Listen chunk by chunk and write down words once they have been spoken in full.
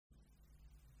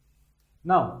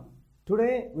Now,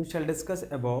 today we shall discuss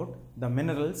about the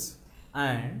minerals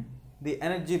and the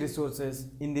energy resources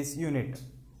in this unit.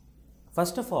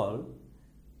 First of all,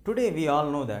 today we all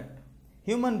know that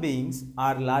human beings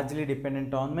are largely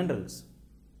dependent on minerals.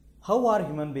 How are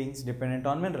human beings dependent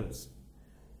on minerals?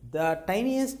 The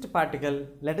tiniest particle,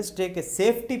 let us take a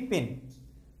safety pin.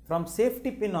 From safety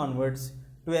pin onwards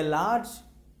to a large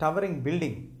towering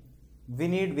building, we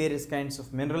need various kinds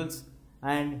of minerals,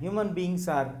 and human beings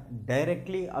are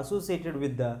directly associated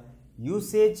with the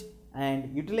usage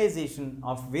and utilization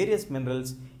of various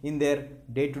minerals in their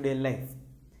day-to-day life.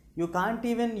 You can't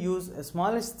even use a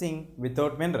smallest thing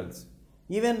without minerals.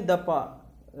 Even the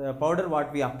powder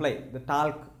what we apply, the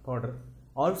talc powder,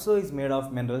 also is made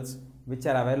of minerals which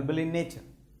are available in nature.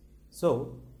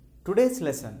 So, today's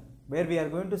lesson, where we are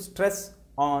going to stress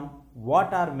on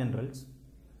what are minerals,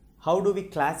 how do we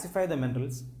classify the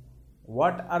minerals,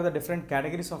 what are the different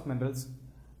categories of minerals,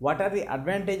 what are the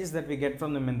advantages that we get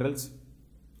from the minerals,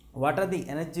 what are the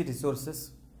energy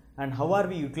resources, and how are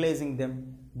we utilizing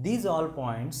them. These all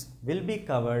points will be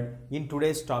covered in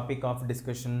today's topic of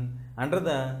discussion under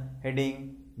the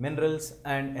heading minerals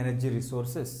and energy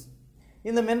resources.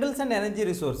 In the minerals and energy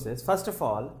resources, first of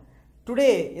all,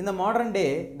 today in the modern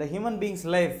day, the human being's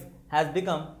life has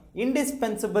become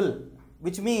indispensable,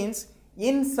 which means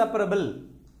inseparable.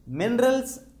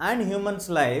 Minerals and human's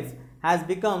life has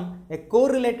become a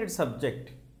correlated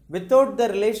subject. Without the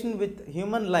relation with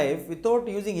human life, without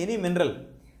using any mineral,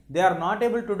 they are not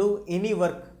able to do any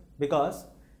work. Because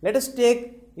let us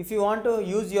take, if you want to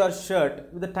use your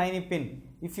shirt with a tiny pin,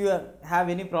 if you have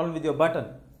any problem with your button,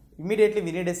 immediately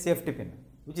we need a safety pin,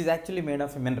 which is actually made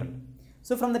of a mineral.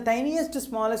 So from the tiniest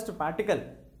smallest particle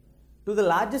to the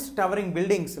largest towering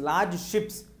buildings, large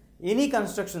ships, any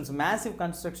constructions, massive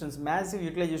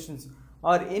utilizations,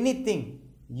 or anything,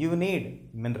 you need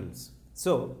minerals.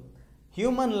 So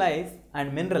human life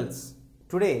and minerals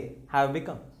today have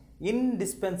become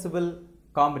indispensable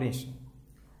combination.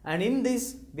 And in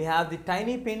this we have the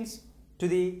tiny pins to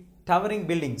the towering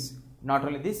buildings. Not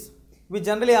only this, we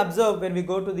generally observe when we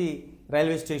go to the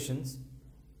railway stations,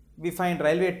 we find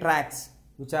railway tracks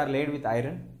which are laid with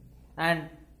iron, and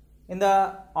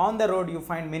on the road you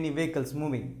find many vehicles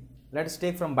moving. Let us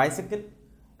take from bicycle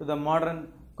to the modern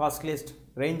costliest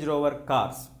Range Rover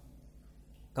cars.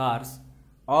 Cars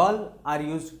all are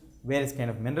used various kind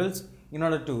of minerals in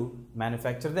order to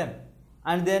manufacture them.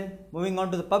 And then moving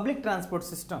on to the public transport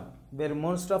system, where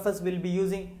most of us will be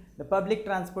using the public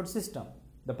transport system.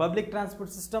 The public transport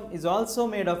system is also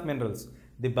made of minerals.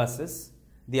 The buses,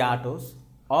 the autos,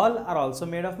 all are also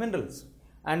made of minerals.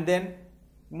 And then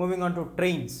moving on to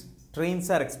trains. Trains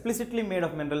are explicitly made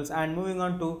of minerals. And moving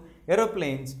on to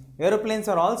aeroplanes. Aeroplanes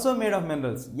are also made of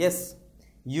minerals. Yes,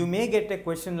 you may get a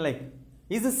question like,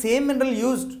 is the same mineral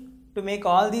used to make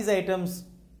all these items?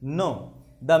 No,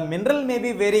 the mineral may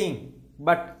be varying,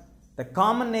 but the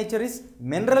common nature is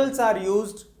minerals are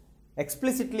used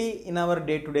explicitly in our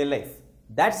day-to-day life.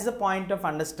 That's the point of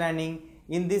understanding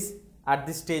in this at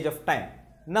this stage of time.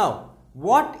 Now,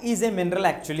 what is a mineral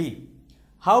actually?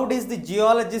 How does the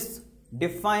geologist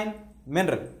define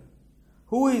mineral?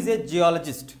 Who is a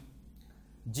geologist?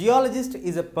 Geologist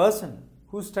is a person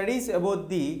who studies about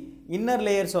the inner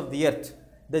layers of the earth.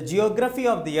 The geography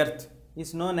of the earth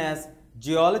is known as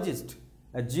geologist.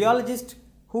 A geologist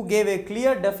who gave a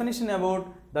clear definition about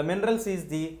the minerals is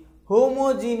the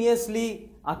homogeneously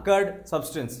occurred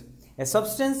substance. A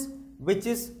substance which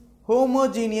is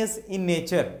homogeneous in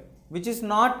nature, which is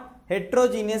not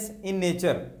heterogeneous in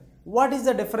nature. What is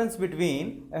the difference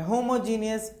between a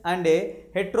homogeneous and a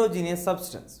heterogeneous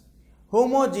substance?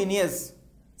 Homogeneous,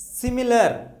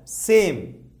 similar,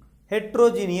 same.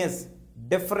 Heterogeneous,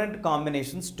 different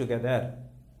combinations together.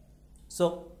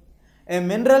 So, a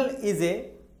mineral is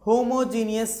a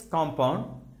homogeneous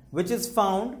compound which is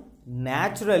found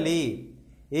naturally.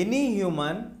 Any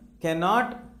human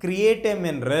cannot create a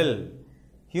mineral.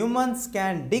 Humans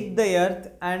can dig the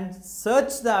earth and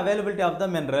search the availability of the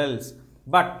minerals,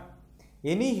 but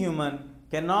any human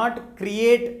cannot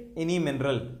create any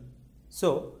mineral.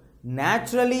 So,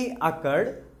 naturally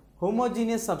occurred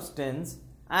homogeneous substance,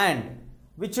 and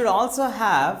which should also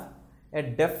have a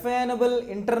definable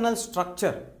internal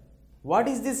structure. What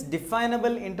is this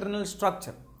definable internal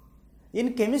structure?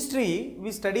 In chemistry,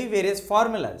 we study various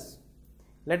formulas.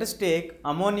 Let us take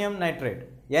ammonium nitrate,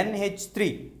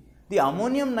 NH3. The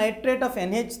ammonium nitrate of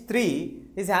NH3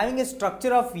 is having a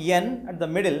structure of N at the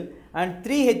middle and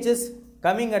 3 H's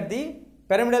coming at the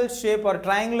pyramidal shape or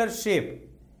triangular shape,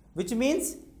 which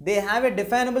means they have a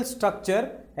definable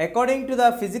structure according to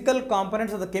the physical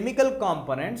components or the chemical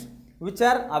components which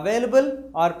are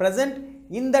available or present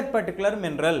in that particular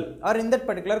mineral or in that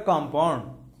particular compound.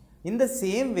 In the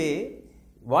same way,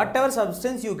 whatever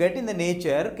substance you get in the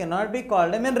nature cannot be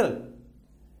called a mineral.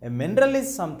 A mineral is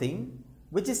something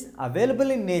which is available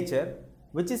in nature,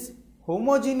 which is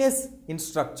homogeneous in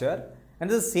structure, and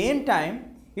at the same time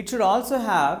it should also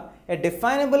have a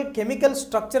definable chemical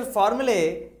structure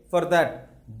formulae for that.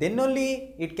 Then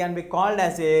only it can be called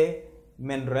as a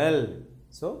mineral.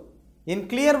 So, in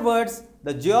clear words,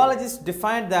 the geologist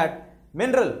defined that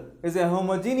mineral is a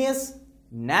homogeneous,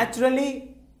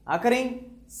 naturally occurring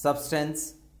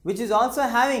substance which is also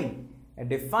having a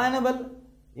definable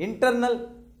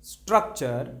internal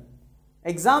structure.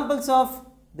 Examples of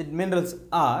the minerals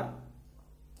are,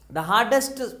 the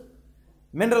hardest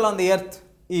mineral on the earth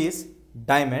is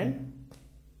diamond.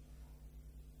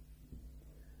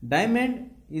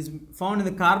 Diamond is found in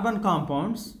the carbon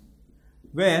compounds,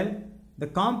 where the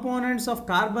components of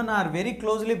carbon are very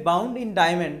closely bound in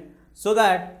diamond, so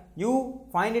that you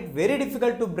find it very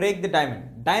difficult to break the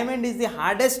diamond. Diamond is the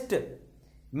hardest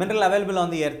mineral available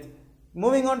on the earth.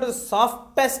 Moving on to the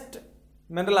softest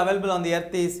mineral available on the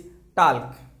earth is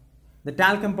talc. The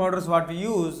talcum powders what we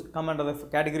use come under the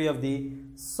category of the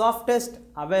softest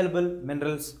available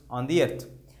minerals on the earth.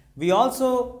 We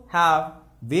also have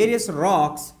various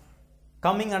rocks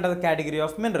coming under the category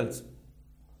of minerals.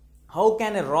 How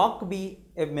can a rock be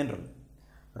a mineral?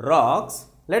 Rocks,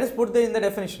 let us put them in the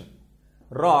definition.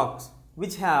 Rocks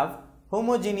which have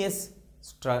homogeneous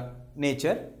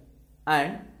nature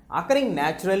and occurring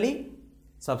naturally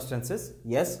substances.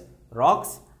 Yes,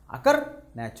 rocks occur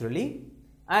naturally,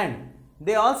 and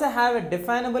they also have a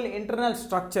definable internal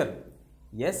structure.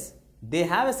 Yes, they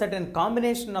have a certain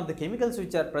combination of the chemicals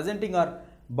which are presenting or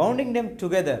bounding them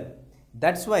together.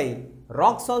 That's why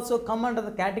rocks also come under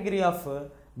the category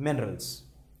of minerals.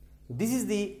 This is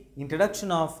the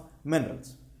introduction of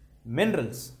minerals.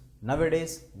 Minerals.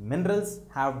 Nowadays, minerals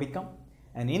have become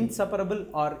an inseparable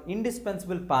or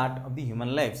indispensable part of the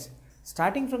human lives.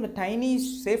 Starting from the tiny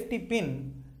safety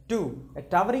pin to a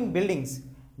towering buildings,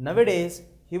 nowadays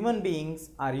human beings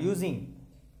are using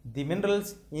the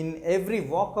minerals in every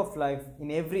walk of life, in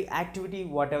every activity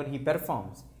whatever he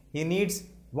performs. He needs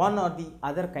one or the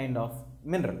other kind of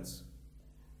minerals.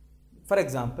 For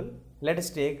example, let us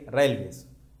take railways,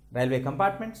 railway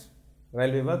compartments,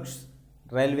 railway works,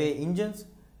 railway engines,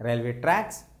 railway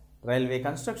tracks, railway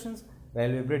constructions,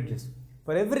 railway bridges.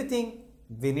 For everything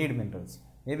we need minerals.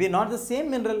 Maybe not the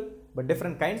same mineral, but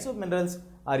different kinds of minerals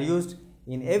are used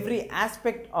in every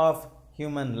aspect of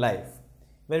human life.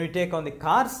 When we take on the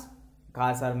cars,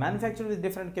 cars are manufactured with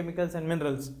different chemicals and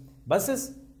minerals.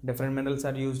 Buses, different minerals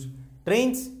are used.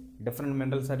 Trains, different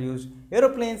minerals are used.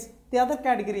 Aeroplanes, the other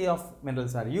category of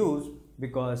minerals are used,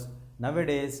 because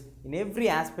nowadays in every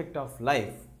aspect of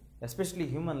life, especially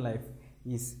human life,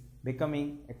 is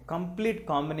becoming a complete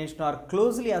combination or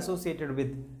closely associated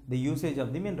with the usage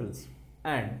of the minerals.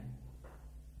 And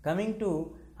coming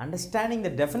to understanding the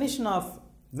definition of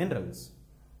minerals,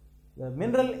 the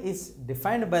mineral is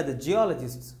defined by the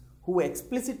geologists who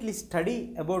explicitly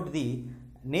study about the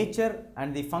nature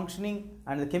and the functioning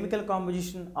and the chemical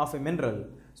composition of a mineral.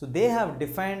 So they have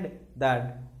defined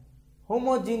that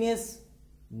homogeneous,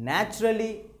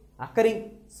 naturally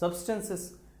occurring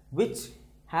substances which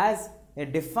has a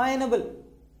definable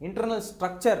internal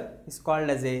structure is called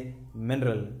as a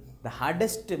mineral. The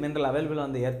hardest mineral available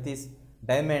on the earth is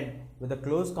diamond, with a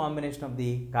close combination of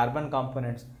the carbon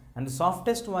components, and the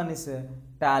softest one is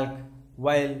talc.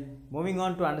 While moving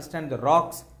on to understand the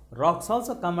rocks, rocks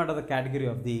also come under the category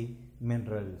of the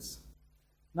minerals.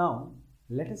 Now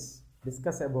let us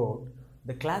discuss about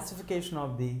the classification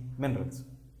of the minerals.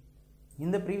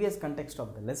 In the previous context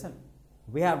of the lesson,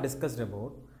 we have discussed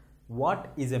about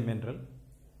what is a mineral,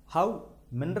 how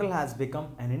mineral has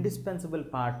become an indispensable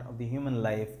part of the human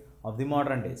life of the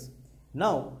modern days.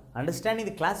 Now, understanding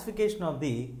the classification of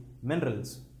the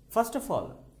minerals, first of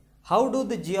all, how do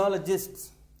the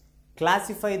geologists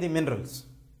classify the minerals?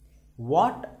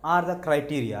 What are the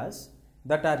criteria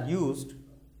that are used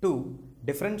to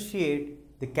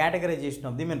differentiate the categorization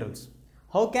of the minerals?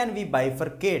 How can we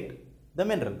bifurcate the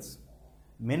minerals?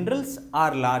 Minerals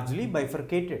are largely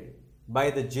bifurcated by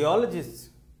the geologists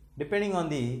depending on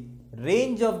the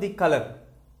range of the color,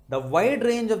 the wide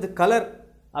range of the color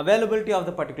availability of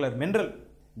the particular mineral.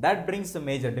 That brings the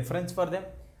major difference for them,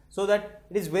 so that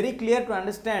it is very clear to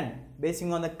understand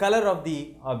basing on the color of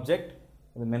the object,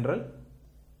 the mineral,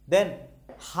 then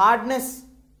hardness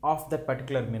of that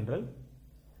particular mineral,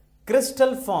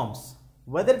 crystal forms,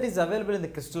 whether it is available in the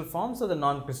crystal forms or the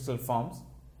non-crystal forms,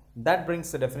 that brings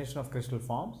the definition of crystal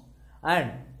forms,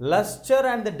 and luster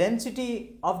and the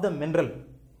density of the mineral.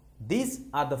 These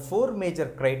are the four major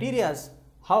criteria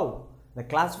how the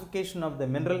classification of the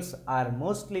minerals are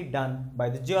mostly done by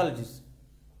the geologists.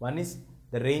 One is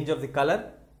the range of the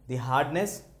color, the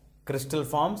hardness, crystal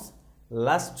forms,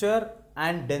 luster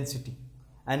and density.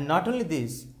 And not only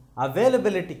this,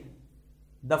 availability.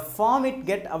 The form it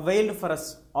get availed for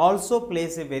us also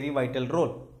plays a very vital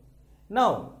role.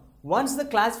 Now, once the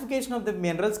classification of the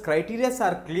minerals criteria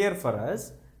are clear for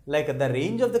us, like the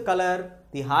range of the color,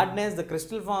 the hardness, the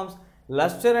crystal forms,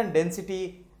 luster and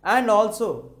density, and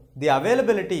also the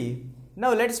availability.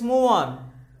 Now let's move on.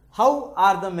 How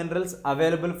are the minerals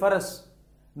available for us?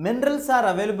 Minerals are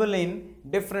available in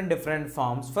different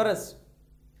forms for us.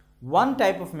 One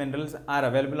type of minerals are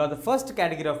available, or the first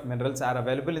category of minerals are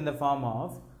available in the form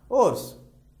of ores.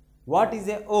 What is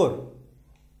a ore?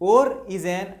 Ore is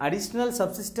an additional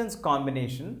substance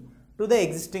combination to the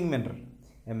existing mineral.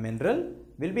 A mineral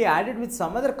will be added with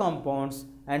some other compounds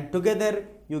and together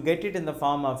you get it in the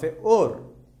form of a ore.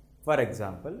 For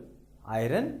example,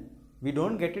 iron, we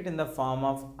don't get it in the form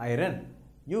of iron.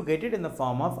 You get it in the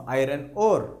form of iron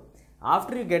ore.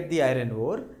 After you get the iron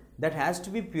ore, that has to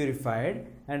be purified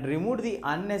and remove the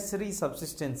unnecessary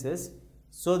substances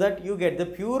so that you get the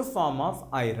pure form of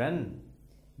iron.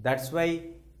 That's why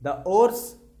the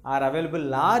ores are available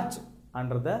large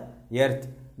under the earth.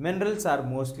 Minerals are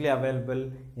mostly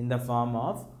available in the form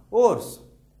of ores.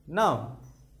 Now,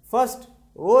 first,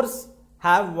 ores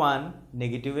have one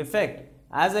negative effect.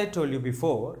 As I told you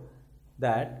before,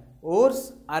 that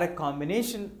ores are a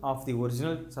combination of the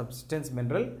original substance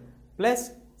mineral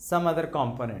plus some other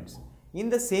components. In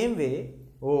the same way,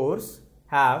 ores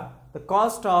have the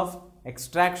cost of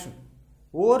extraction.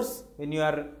 Ores, when you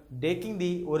are taking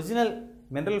the original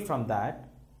mineral from that,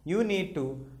 you need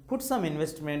to put some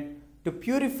investment to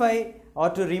purify or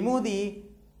to remove the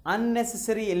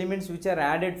unnecessary elements which are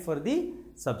added for the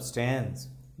substance.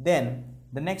 Then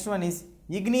the next one is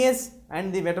igneous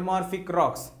and the metamorphic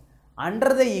rocks.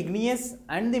 Under the igneous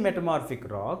and the metamorphic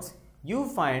rocks, you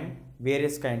find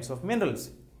various kinds of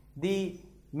minerals. The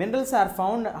minerals are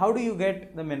found, how do you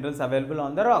get the minerals available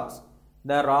on the rocks?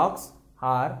 The rocks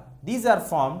these are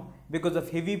formed because of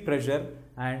heavy pressure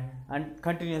and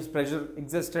continuous pressure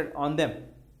existed on them.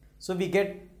 So we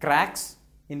get cracks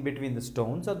in between the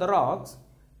stones or the rocks,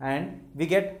 and we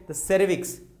get the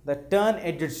cervix, the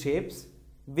turn-edged shapes.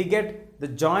 We get the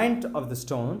joint of the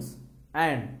stones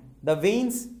and the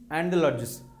veins and the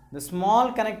lodges. The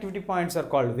small connectivity points are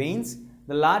called veins.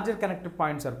 The larger connective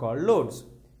points are called lodes.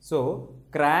 So,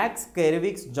 cracks,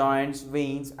 cervix, joints,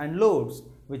 veins and lodes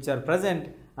which are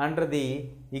present under the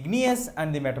igneous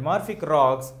and the metamorphic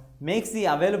rocks makes the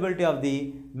availability of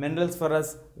the minerals for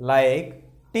us like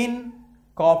tin,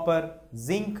 copper,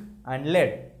 zinc and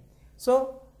lead.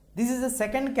 So, this is the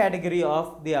second category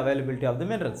of the availability of the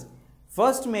minerals.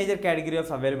 First major category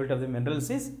of availability of the minerals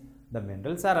is the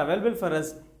minerals are available for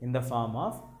us in the form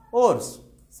of ores.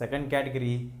 Second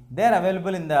category, they are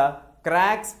available in the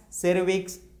cracks,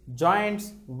 cervix,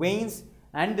 joints, veins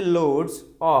and the lodes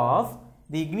of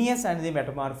the igneous and the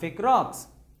metamorphic rocks.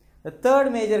 The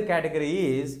third major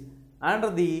category is under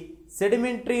the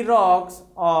sedimentary rocks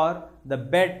or the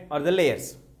bed or the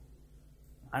layers.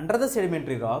 Under the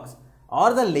sedimentary rocks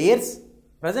or the layers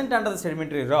present under the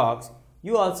sedimentary rocks,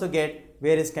 you also get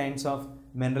various kinds of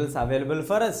minerals available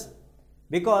for us,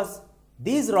 because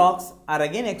these rocks are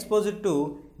again exposed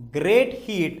to great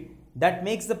heat that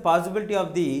makes the possibility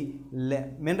of the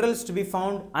minerals to be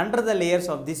found under the layers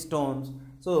of these stones.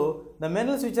 So, the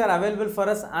minerals which are available for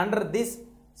us under these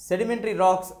sedimentary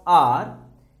rocks are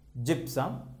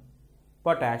gypsum,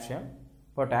 potash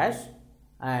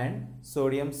and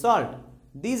sodium salt.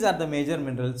 These are the major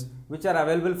minerals which are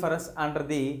available for us under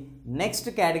the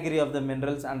next category of the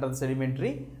minerals under the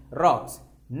sedimentary rocks.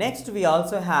 Next, we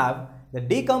also have the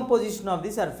decomposition of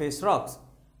the surface rocks.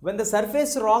 When the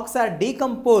surface rocks are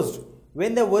decomposed,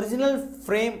 when the original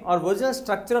frame or original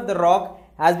structure of the rock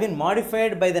has been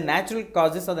modified by the natural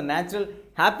causes or the natural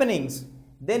happenings,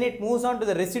 then it moves on to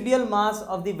the residual mass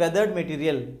of the weathered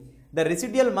material. The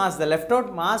residual mass, the left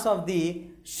out mass of the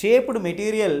shaped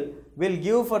material will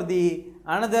give for the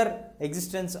another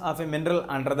existence of a mineral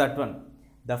under that one.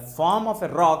 The form of a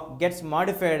rock gets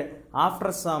modified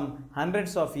after some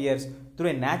hundreds of years through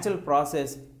a natural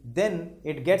process. Then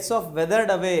it gets off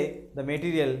weathered away the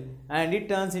material and it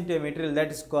turns into a material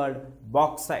that is called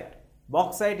bauxite.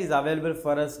 Bauxite is available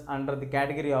for us under the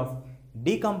category of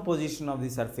decomposition of the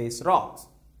surface rocks.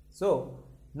 So,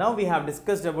 now we have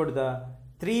discussed about the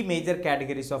three major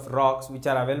categories of rocks which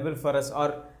are available for us,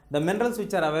 or the minerals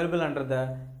which are available under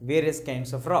the various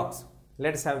kinds of rocks.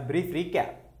 Let us have a brief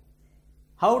recap.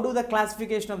 How do the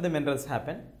classification of the minerals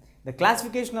happen? The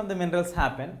classification of the minerals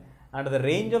happen under the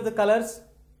range of the colors,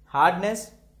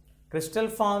 hardness, crystal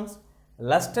forms,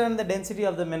 luster and the density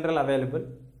of the mineral available.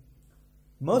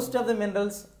 Most of the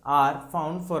minerals are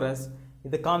found for us in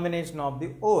the combination of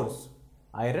the ores,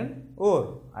 iron,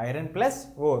 ore, iron plus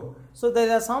ore. So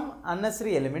there are some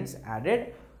unnecessary elements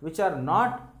added which are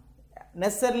not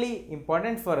necessarily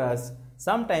important for us.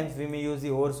 Sometimes we may use the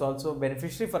ores also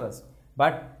beneficiary for us,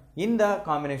 but in the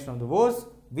combination of the ores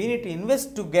we need to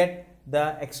invest to get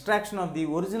the extraction of the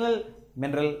original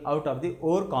mineral out of the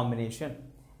ore combination.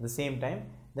 At the same time,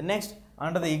 the next,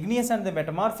 under the igneous and the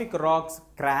metamorphic rocks,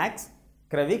 cracks,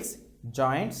 crevices,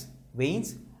 joints,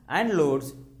 veins and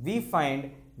lodes, we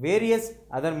find various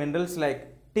other minerals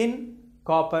like tin,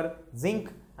 copper,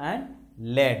 zinc and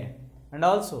lead. And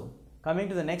also coming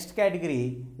to the next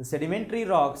category, the sedimentary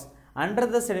rocks. Under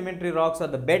the sedimentary rocks or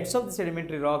the beds of the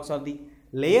sedimentary rocks or the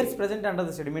layers present under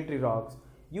the sedimentary rocks,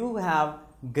 you have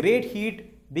great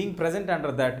heat being present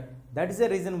under that. That is the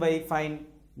reason why I find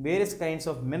various kinds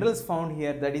of minerals found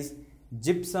here, that is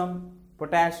gypsum,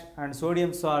 potash and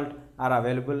sodium salt are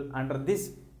available under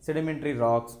these sedimentary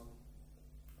rocks.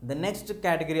 The next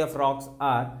category of rocks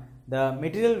are the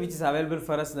material which is available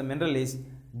for us, the mineral is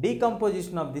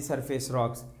decomposition of the surface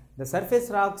rocks. The surface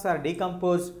rocks are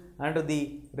decomposed under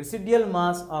the residual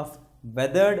mass of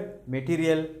weathered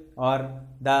material, or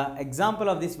the example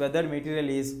of this weathered material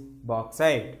is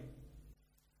bauxite.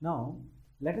 Now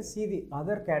let us see the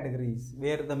other categories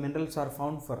where the minerals are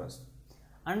found for us.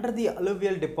 Under the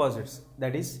alluvial deposits,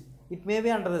 that is, it may be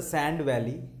under the sand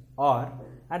valley or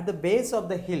at the base of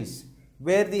the hills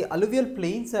where the alluvial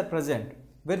plains are present,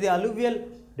 where the alluvial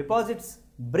deposits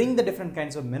bring the different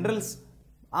kinds of minerals.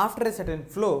 After a certain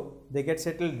flow, they get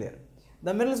settled there.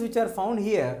 The minerals which are found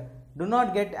here do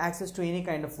not get access to any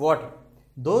kind of water.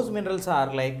 Those minerals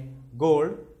are like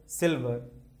gold, silver,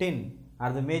 tin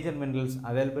are the major minerals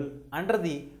available under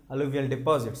the alluvial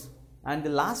deposits. And the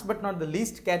last but not the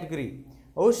least category,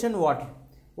 ocean water.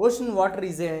 Ocean water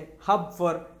is a hub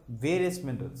for various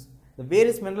minerals. The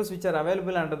various minerals which are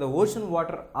available under the ocean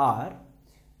water are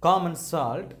common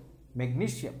salt,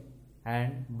 magnesium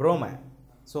and bromine.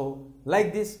 So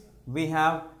like this, we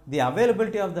have the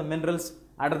availability of the minerals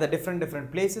under the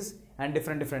different places and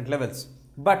different levels.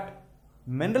 But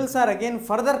minerals are again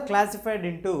further classified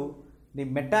into the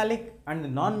metallic and the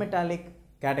non-metallic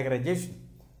categorization.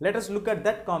 Let us look at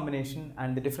that combination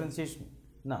and the differentiation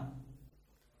now.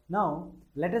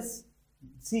 Let us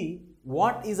see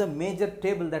what is a major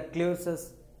table that clears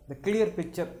us the clear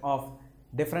picture of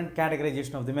different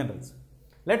categorization of the minerals.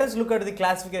 Let us look at the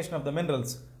classification of the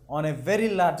minerals on a very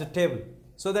large table,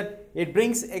 so that it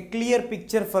brings a clear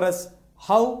picture for us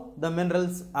how the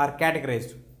minerals are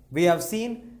categorized. We have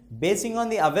seen, basing on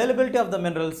the availability of the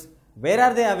minerals, where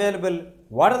are they available,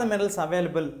 what are the minerals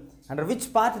available, under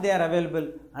which part they are available,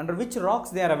 under which rocks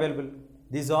they are available.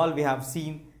 This all we have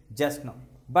seen just now.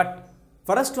 But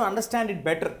for us to understand it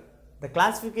better, the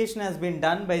classification has been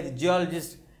done by the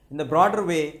geologists in the broader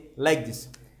way like this.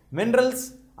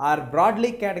 Minerals are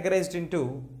broadly categorized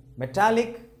into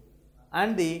metallic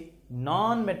and the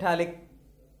non-metallic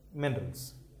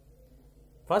minerals.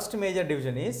 First major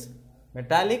division is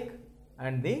metallic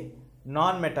and the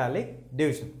non-metallic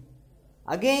division.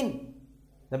 Again,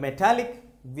 the metallic,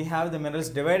 we have the minerals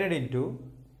divided into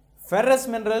ferrous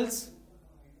minerals,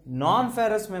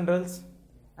 non-ferrous minerals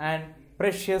and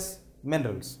precious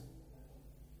minerals.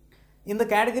 In the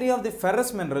category of the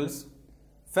ferrous minerals,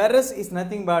 ferrous is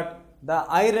nothing but the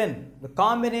iron, the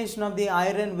combination of the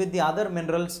iron with the other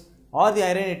minerals or the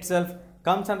iron itself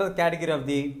comes under the category of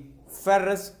the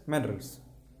ferrous minerals.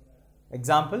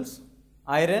 Examples: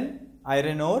 iron,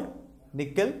 iron ore,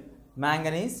 nickel,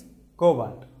 manganese,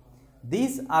 cobalt.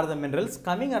 These are the minerals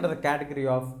coming under the category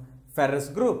of ferrous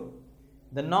group.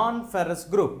 The non-ferrous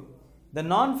group. The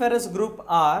non-ferrous group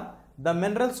are the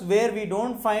minerals where we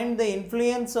don't find the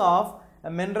influence of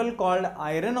a mineral called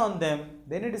iron on them,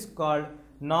 then it is called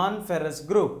non-ferrous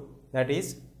group, that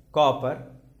is copper,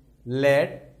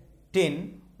 lead,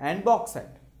 tin and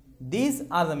bauxite. These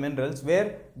are the minerals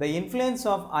where the influence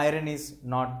of iron is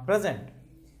not present.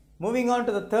 Moving on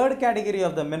to the third category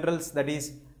of the minerals, that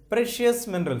is precious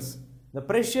minerals. The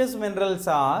precious minerals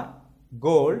are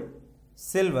gold,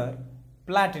 silver,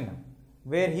 platinum,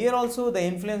 where here also the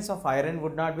influence of iron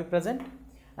would not be present,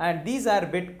 and these are a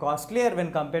bit costlier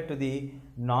when compared to the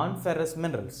non-ferrous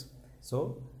minerals.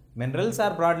 So minerals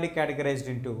are broadly categorized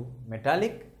into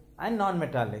metallic and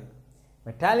non-metallic.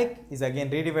 Metallic is again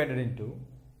redivided into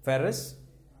ferrous,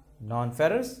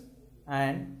 non-ferrous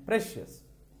and precious.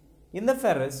 In the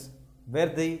ferrous, where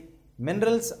the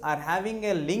minerals are having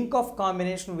a link of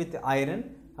combination with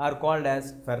iron are called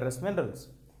as ferrous minerals.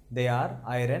 They are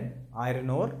iron, iron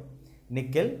ore,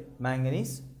 nickel,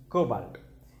 manganese, cobalt.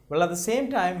 Well, at the same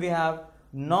time, we have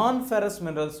non-ferrous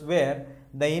minerals where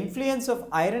the influence of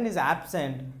iron is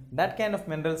absent. That kind of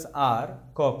minerals are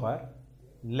copper,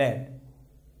 lead,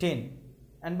 tin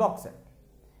and bauxite.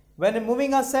 When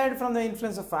moving aside from the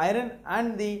influence of iron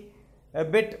and the a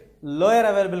bit lower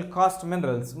available cost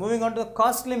minerals, moving on to the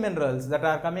costly minerals that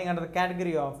are coming under the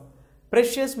category of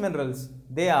precious minerals,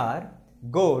 they are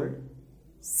gold,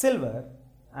 silver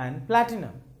and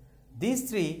platinum. These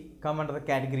three come under the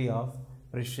category of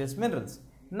precious minerals.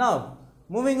 Now,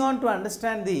 moving on to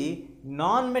understand the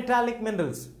non-metallic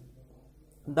minerals.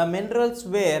 The minerals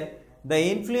where the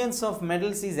influence of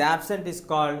metals is absent is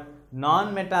called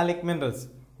non-metallic minerals.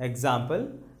 Example,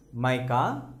 mica,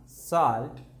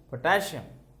 salt, potassium,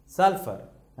 sulfur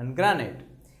and granite.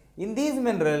 In these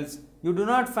minerals, you do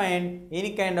not find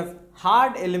any kind of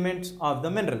hard elements of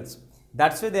the minerals.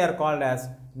 That's why they are called as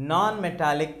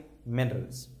non-metallic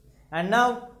minerals. And now,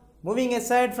 moving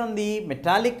aside from the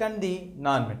metallic and the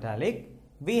non-metallic,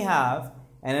 we have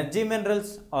energy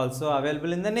minerals also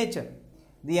available in the nature.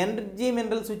 The energy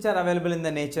minerals which are available in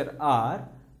the nature are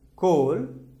coal,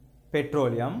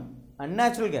 petroleum and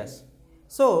natural gas.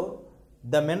 So,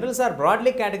 the minerals are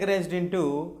broadly categorized into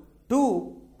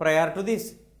two prior to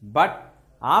this, but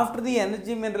after the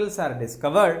energy minerals are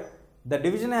discovered, the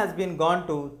division has been gone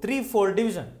to threefold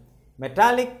division: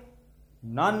 metallic,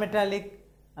 non-metallic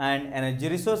and energy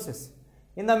resources.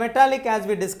 In the metallic, as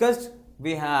we discussed,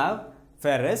 we have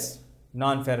ferrous,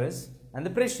 non-ferrous and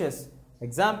the precious.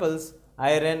 Examples: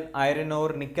 iron, iron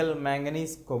ore, nickel,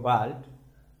 manganese, cobalt.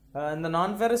 In the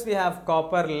non-ferrous, we have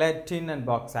copper, lead, tin and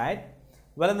bauxite.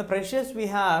 Well, in the precious, we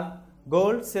have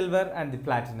gold, silver and the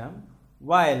platinum.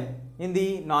 While in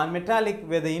the non-metallic,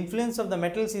 where the influence of the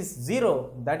metals is zero,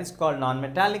 that is called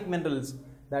non-metallic minerals.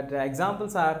 That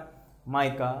examples are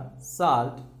mica,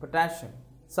 salt, potassium,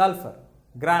 sulfur,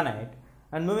 granite.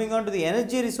 And moving on to the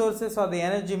energy resources or the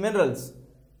energy minerals,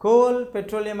 coal,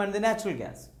 petroleum and the natural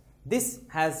gas. This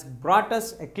has brought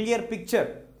us a clear picture.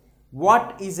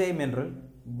 What is a mineral?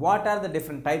 What are the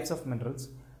different types of minerals?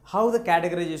 How the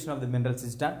categorization of the minerals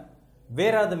is done?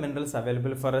 Where are the minerals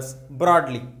available for us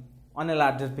broadly? On a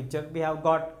larger picture, we have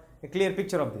got a clear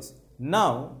picture of this.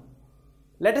 Now,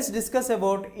 let us discuss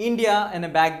about India and a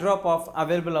backdrop of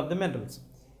available of the minerals.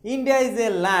 India is a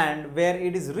land where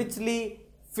it is richly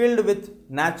filled with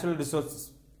natural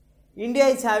resources. India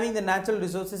is having the natural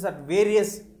resources at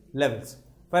various levels.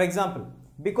 For example,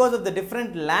 because of the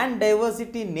different land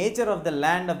diversity nature of the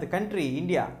land of the country,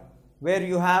 India, where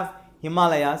you have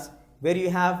Himalayas, where you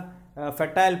have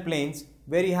fertile plains,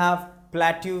 where you have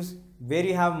plateaus, where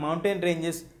you have mountain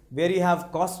ranges, where you have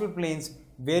coastal plains,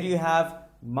 where you have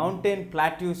mountain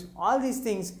plateaus, all these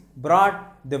things brought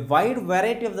the wide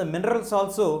variety of the minerals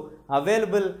also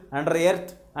available under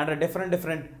earth, under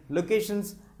different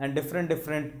locations and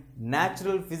different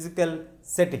natural physical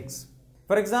settings.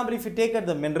 For example, if you take at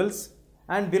the minerals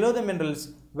and below the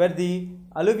minerals where the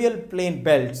alluvial plain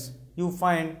belts, you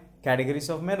find categories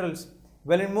of minerals.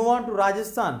 When you move on to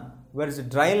Rajasthan, where is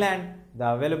dry land, the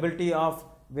availability of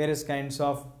various kinds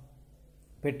of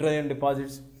petroleum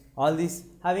deposits, all these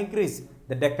have increased.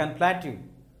 The Deccan Plateau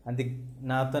and the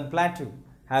Northern Plateau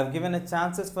have given a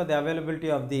chances for the availability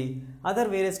of the other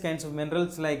various kinds of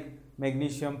minerals like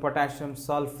magnesium, potassium,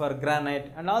 sulfur,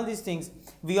 granite and all these things.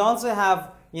 We also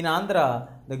have in Andhra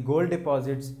the gold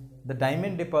deposits, the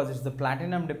diamond deposits, the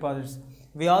platinum deposits.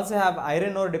 We also have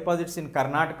iron ore deposits in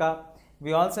Karnataka.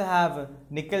 We also have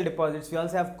nickel deposits. We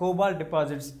also have cobalt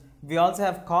deposits. We also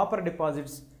have copper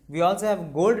deposits. We also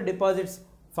have gold deposits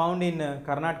found in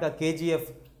Karnataka,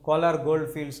 KGF, Kolar gold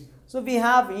fields. So we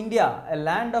have India, a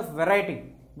land of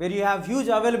variety where you have huge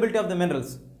availability of the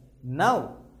minerals.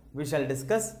 Now we shall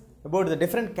discuss about the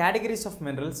different categories of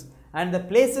minerals and the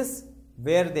places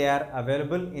where they are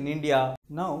available in India.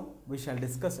 Now we shall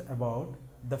discuss about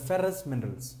the ferrous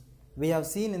minerals. We have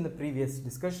seen in the previous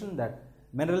discussion that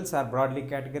minerals are broadly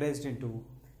categorized into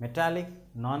metallic,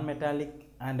 non-metallic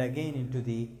and again into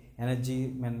the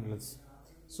energy minerals.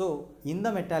 So in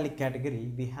the metallic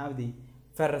category we have the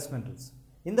ferrous minerals.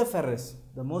 In the ferrous,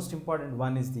 the most important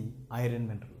one is the iron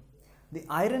mineral. The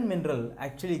iron mineral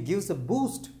actually gives a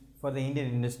boost for the Indian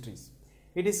industries.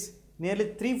 It is nearly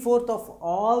 3/4 of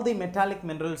all the metallic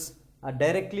minerals are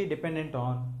directly dependent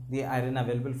on the iron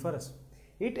available for us.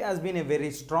 It has been a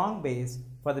very strong base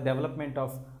for the development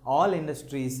of all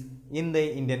industries in the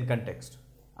Indian context.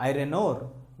 Iron ore,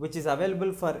 which is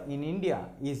available for in India,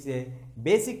 is a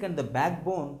basic and the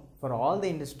backbone for all the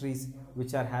industries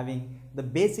which are having the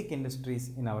basic industries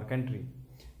in our country.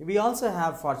 We also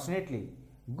have, fortunately,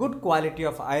 good quality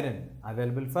of iron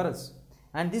available for us.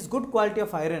 And this good quality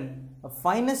of iron, a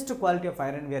finest quality of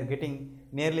iron, we are getting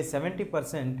nearly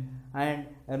 70%, and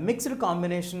a mixed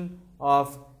combination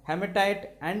of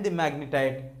hematite and the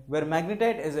magnetite, where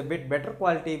magnetite is a bit better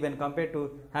quality when compared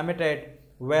to hematite,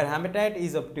 where hematite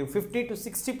is up to 50 to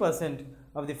 60%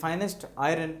 of the finest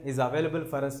iron is available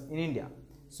for us in India.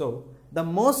 So, the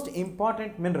most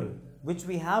important mineral which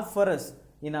we have for us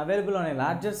in available on a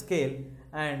larger scale,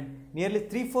 and nearly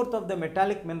 3/4 of the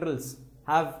metallic minerals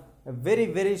have a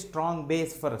very strong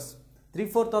base for us.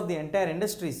 3/4 of the entire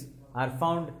industries are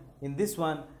found in this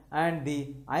one, and the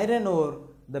iron ore,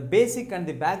 the basic and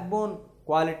the backbone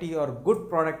quality or good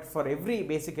product for every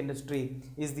basic industry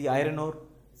is the iron ore.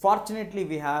 Fortunately,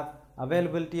 we have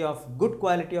availability of good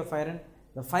quality of iron,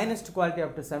 the finest quality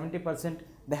up to 70%,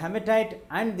 the hematite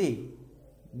and the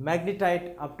magnetite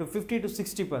up to 50 to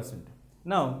 60%.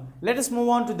 Now, let us move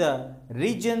on to the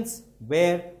regions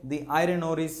where the iron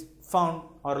ore is found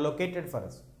or located for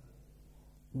us.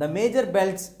 The major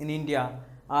belts in India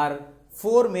are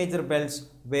 4 major belts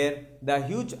where the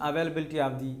huge availability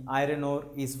of the iron ore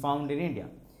is found in India.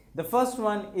 The first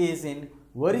one is in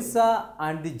Orissa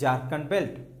and the Jharkhand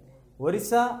belt.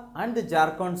 Orissa and the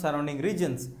Jharkhand surrounding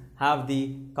regions have the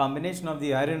combination of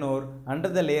the iron ore under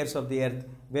the layers of the earth,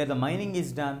 where the mining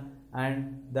is done and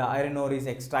the iron ore is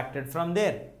extracted from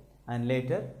there. And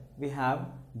later we have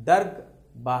Darg,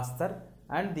 Bastar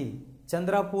and the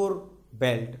Chandrapur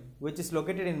belt, which is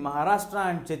located in Maharashtra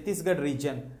and Chhattisgarh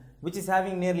region, which is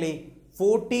having nearly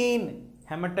 14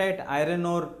 hematite iron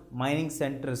ore mining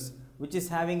centers, which is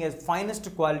having a finest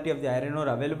quality of the iron ore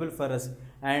available for us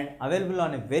and available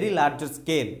on a very larger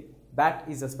scale. That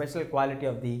is a special quality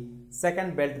of the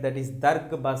second belt, that is Darg,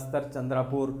 Bastar,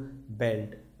 Chandrapur belt.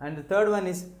 And the third one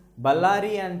is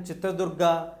Ballari and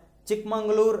Chitradurga,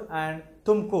 Chikmagalur and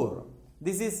Tumkur.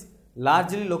 This is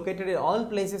largely located, all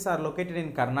places are located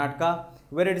in Karnataka,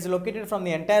 where it is located from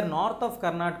the entire north of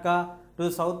Karnataka to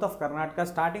the south of Karnataka,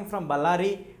 starting from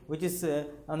Ballari, which is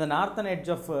on the northern edge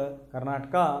of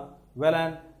Karnataka, well,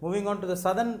 and moving on to the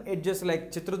southern edges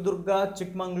like Chitradurga,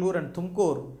 Chikmagalur and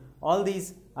Tumkur. All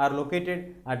these are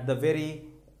located at the very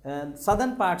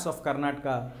southern parts of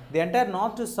Karnataka. The entire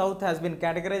north to south has been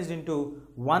categorized into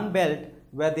one belt,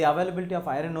 where the availability of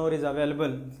iron ore is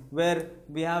available, where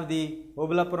we have the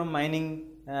Obulapuram mining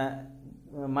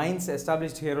mines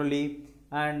established here only,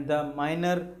 and the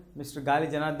miner Mr. Gali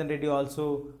Janardhan Reddy also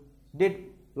did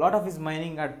lot of his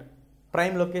mining at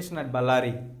prime location at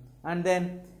Ballari. And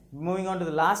then moving on to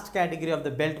the last category of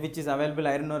the belt which is available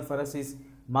iron ore for us is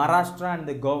Maharashtra and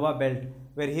the Goa belt,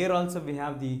 where here also we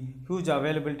have the huge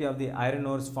availability of the iron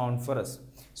ores found for us.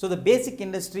 So the basic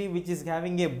industry which is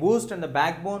having a boost and the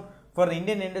backbone for the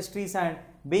Indian industries and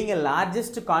being a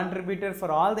largest contributor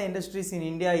for all the industries in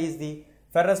India is the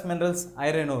ferrous minerals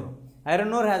iron ore.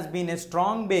 Iron ore has been a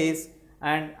strong base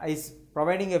and is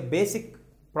providing a basic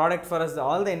product for us,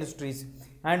 all the industries,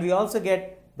 and we also get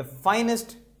the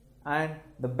finest and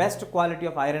the best quality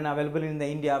of iron available in the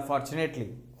India,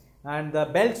 fortunately. And the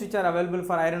belts which are available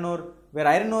for iron ore, where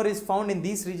iron ore is found in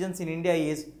these regions in India,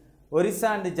 is Orissa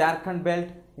and the Jharkhand belt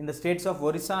in the states of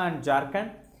Orissa and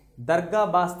Jharkhand,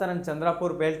 Darga, Bastar and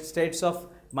Chandrapur belt states of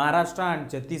Maharashtra and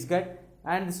Chhattisgarh,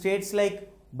 and states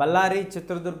like Ballari,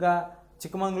 Chitradurga,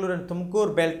 Chikmagalur and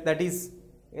Tumkur belt, that is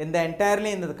in the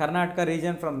entirely in the Karnataka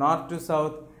region from north to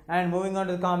south, and moving on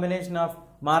to the combination of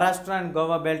Maharashtra and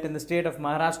Goa belt in the state of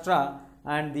Maharashtra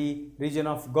and the region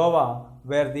of Goa,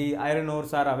 where the iron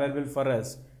ores are available for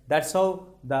us. That's how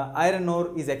the iron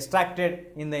ore is extracted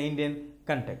in the Indian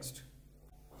context.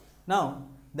 Now,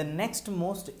 the next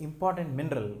most important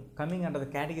mineral coming under the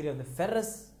category of the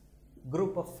ferrous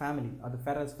group of family or the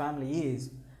ferrous family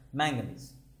is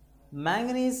manganese.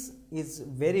 Manganese is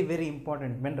very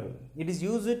important mineral. It is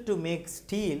used to make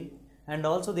steel and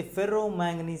also the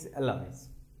ferro-manganese alloys.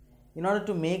 In order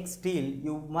to make steel,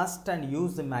 you must and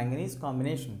use the manganese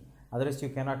combination, otherwise you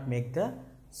cannot make the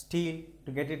steel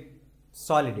to get it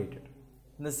solidated.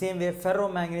 In the same way,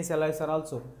 ferro-manganese alloys are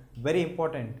also very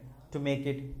important to make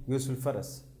it useful for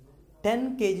us.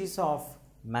 10 kgs of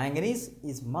manganese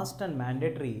is must and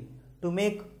mandatory to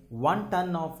make 1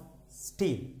 ton of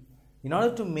steel. In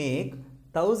order to make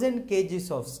 1000 kgs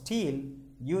of steel,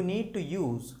 you need to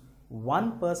use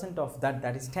 1% of that,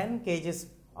 that is 10 kgs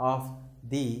of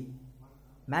the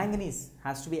manganese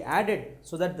has to be added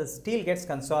so that the steel gets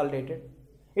consolidated.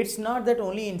 It's not that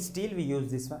only in steel we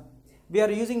use this one. We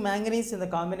are using manganese in the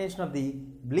combination of the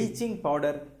bleaching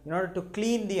powder in order to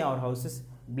clean our houses,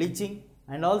 bleaching,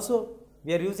 and also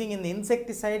we are using in the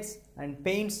insecticides and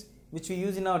paints which we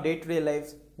use in our day-to-day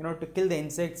lives in order to kill the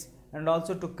insects and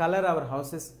also to color our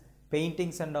houses.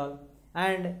 paintings and all.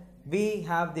 And we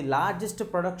have the largest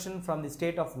production from the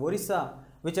state of Orissa,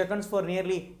 which accounts for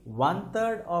nearly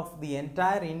 1/3 of the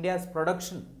entire India's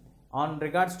production on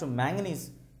regards to manganese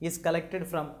is collected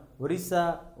from Orissa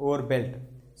ore belt.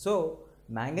 So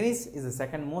manganese is the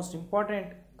second most important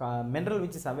mineral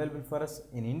which is available for us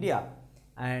in India,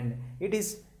 and it is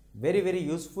very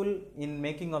useful in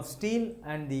making of steel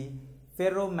and the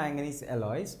ferromanganese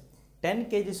alloys. 10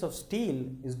 kgs of steel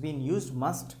is being used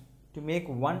must to make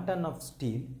 1 ton of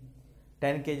steel.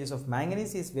 10 kgs of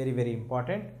manganese is very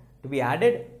important to be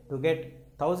added to get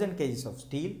 1000 kgs of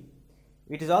steel.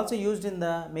 It is also used in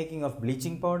the making of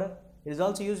bleaching powder. It is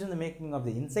also used in the making of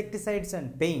the insecticides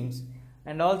and paints.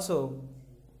 And also,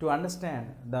 to understand,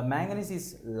 the manganese is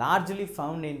largely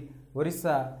found in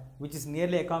Orissa, which is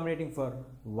nearly accommodating for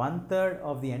 1/3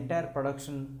 of the entire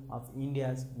production of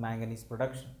India's manganese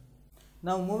production.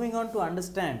 Now moving on to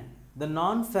understand the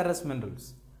non-ferrous minerals.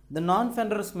 The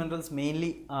non-ferrous minerals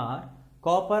mainly are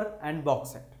copper and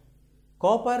bauxite.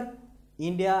 Copper,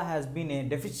 India has been a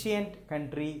deficient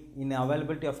country in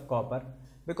availability of copper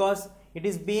because it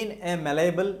is been a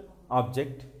malleable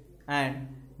object and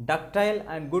ductile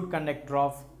and good conductor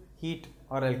of heat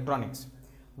or electronics.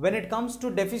 When it comes to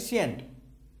deficient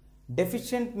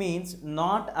means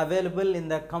not available in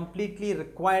the completely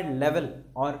required level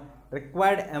or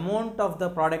required amount of the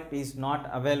product is not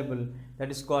available, that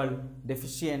is called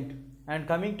deficient. And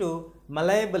coming to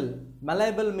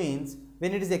malleable means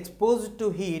when it is exposed to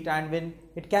heat and when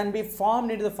it can be formed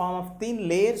into the form of thin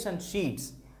layers and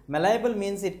sheets. Malleable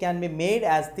means it can be made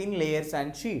as thin layers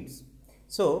and sheets.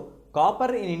 So copper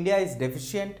in India is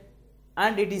deficient,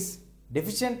 and it is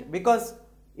deficient because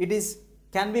it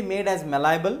can be made as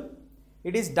malleable.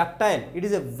 It is ductile. It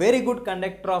is a very good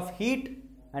conductor of heat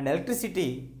and electricity.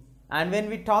 And when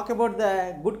we talk about the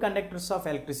good conductors of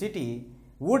electricity,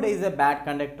 wood is a bad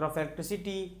conductor of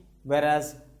electricity,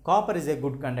 whereas copper is a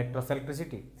good conductor of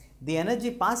electricity. The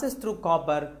energy passes through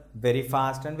copper very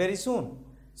fast and very soon.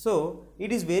 So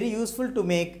it is very useful to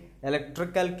make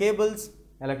electrical cables,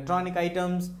 electronic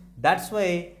items. That's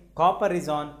why copper is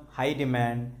on high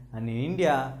demand, and in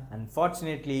India,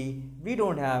 unfortunately, we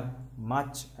don't have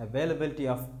much availability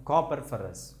of copper for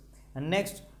us. And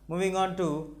next, moving on to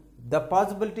the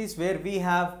possibilities where we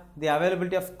have the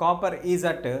availability of copper is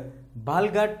at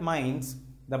Balghat mines.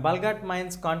 The Balghat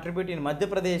mines contribute in Madhya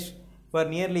Pradesh for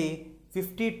nearly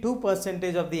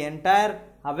 52% of the entire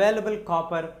available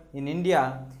copper in India.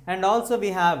 And also we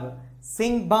have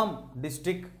Singhbhum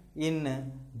district in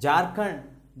Jharkhand,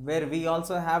 where we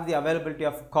also have the availability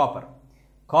of copper.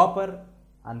 Copper,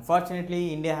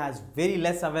 unfortunately, India has very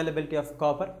less availability of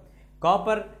copper.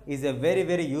 Copper is a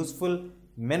very useful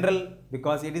mineral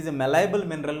because it is a malleable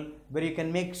mineral where you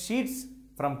can make sheets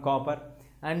from copper,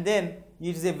 and then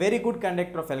it is a very good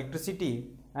conductor of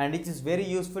electricity, and it is very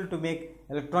useful to make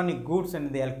electronic goods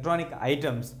and the electronic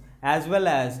items, as well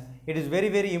as it is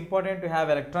very important to have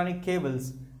electronic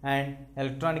cables and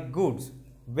electronic goods.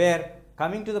 Where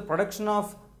coming to the production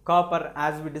of copper,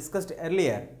 as we discussed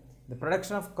earlier, the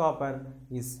production of copper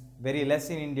is very less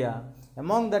in India.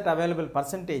 Among that available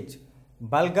percentage,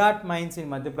 Balghat mines in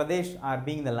Madhya Pradesh are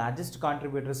being the largest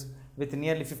contributors with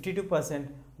nearly 52%,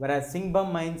 whereas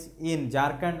Singhbhum mines in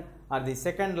Jharkhand are the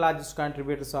second largest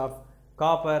contributors of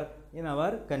copper in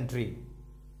our country.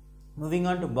 Moving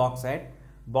on to bauxite.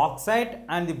 Bauxite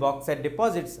and the bauxite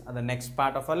deposits are the next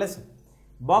part of our lesson.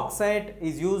 Bauxite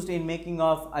is used in making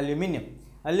of aluminum.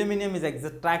 Aluminum is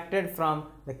extracted from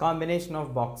the combination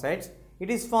of bauxites. It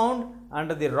is found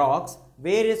under the rocks,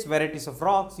 various varieties of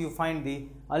rocks. You find the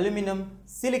aluminum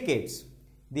silicates.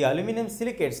 The aluminum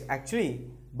silicates, actually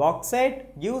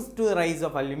bauxite gives to the rise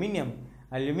of aluminum.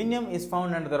 Aluminum is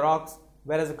found under the rocks,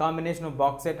 whereas a combination of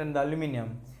bauxite and the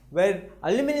aluminum, where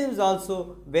aluminum is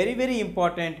also very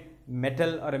important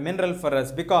metal or a mineral for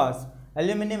us, because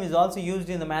aluminum is also used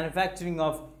in the manufacturing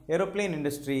of aeroplane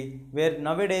industry, where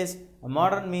nowadays a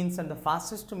modern means and the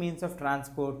fastest means of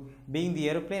transport being the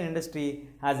aeroplane industry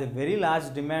has a very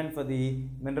large demand for the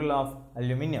mineral of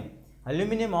aluminum.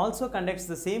 Aluminum also conducts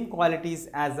the same qualities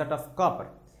as that of copper.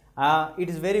 It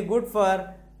is very good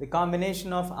for the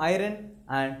combination of iron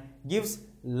and gives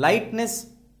lightness,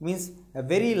 means a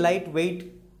very light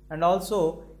weight, and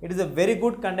also it is a very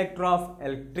good conductor of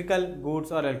electrical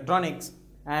goods or electronics,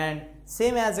 and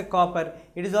same as a copper,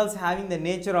 it is also having the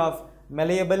nature of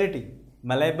malleability.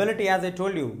 Malleability, as I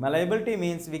told you, malleability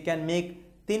means we can make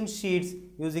thin sheets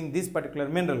using this particular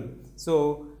mineral.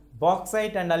 So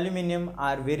bauxite and aluminum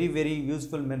are very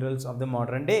useful minerals of the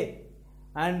modern day.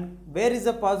 And where is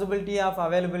the possibility of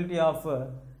availability of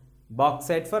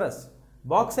bauxite for us?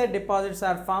 Bauxite deposits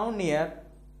are found near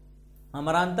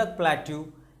Amaranthak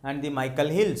Plateau and the Michael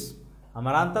Hills.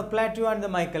 Amaranthak Plateau and the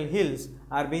Michael Hills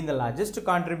are being the largest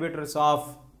contributors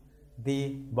of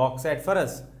the bauxite for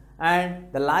us.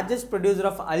 And the largest producer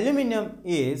of aluminium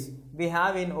is we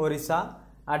have in Orissa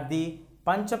at the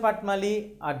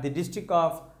Panchapatmali at the district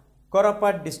of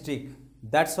Korapat district.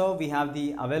 That's how we have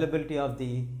the availability of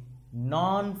the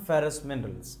non-ferrous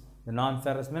minerals. The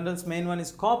non-ferrous minerals, main one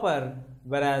is copper,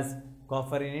 whereas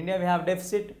copper in India we have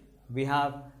deficit. We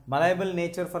have malleable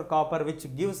nature for copper, which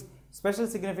gives special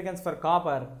significance for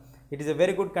copper. It is a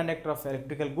very good conductor of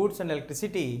electrical goods and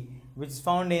electricity, which is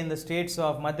found in the states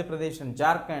of Madhya Pradesh and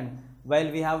Jharkhand.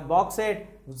 While we have bauxite,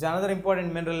 which is another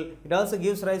important mineral, it also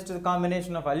gives rise to the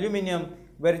combination of aluminium,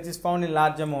 where it is found in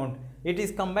large amount. It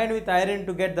is combined with iron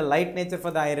to get the light nature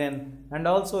for the iron, and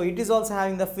also it is also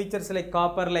having the features like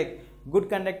copper, like good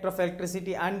conductor of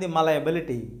electricity and the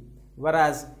malleability.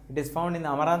 Whereas it is found in the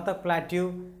Amaranthak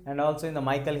Plateau and also in the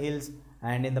Michael Hills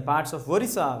and in the parts of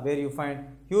Orissa, where you find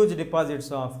huge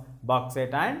deposits of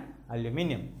bauxite and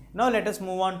aluminium. Now let us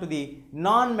move on to the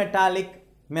non-metallic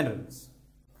minerals.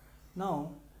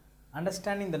 Now,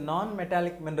 understanding the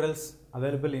non-metallic minerals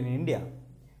available in India,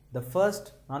 the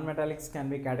first non-metallics can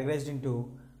be categorized into,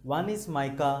 one is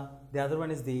mica, the other one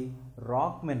is the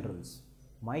rock minerals.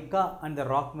 Mica and the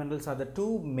rock minerals are the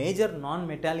two major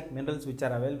non-metallic minerals which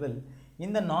are available.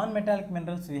 In the non-metallic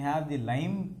minerals, we have the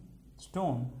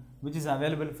limestone, which is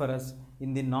available for us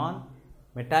in the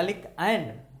non-metallic,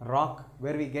 and rock,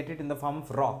 where we get it in the form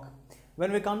of rock.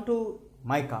 When we come to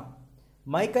mica,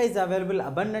 mica is available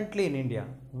abundantly in India,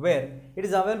 where it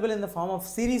is available in the form of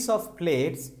series of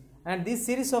plates, and these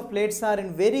series of plates are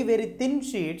in very thin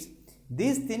sheets.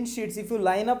 These thin sheets, if you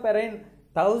line up around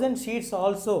 1000 sheets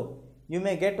also, you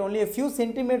may get only a few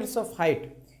centimeters of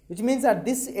height, which means at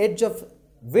this edge of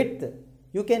width,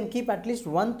 you can keep at least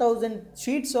 1000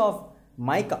 sheets of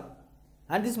mica.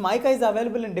 And this mica is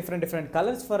available in different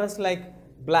colors for us, like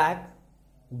black,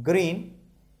 green,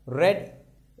 red,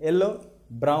 yellow,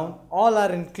 brown, all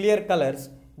are in clear colors,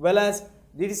 whereas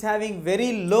it is having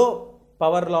very low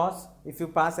power loss if you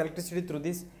pass electricity through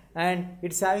this, and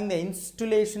it is having the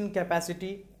insulation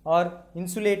capacity or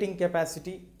insulating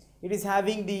capacity. It is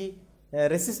having the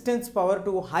resistance power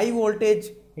to high voltage,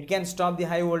 it can stop the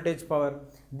high voltage power.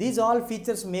 These all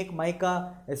features make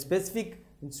mica a specific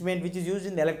instrument which is used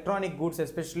in the electronic goods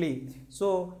especially.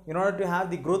 So, in order to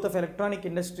have the growth of electronic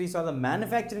industries or the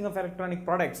manufacturing of electronic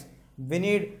products, we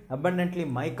need abundantly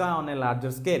mica on a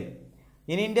larger scale.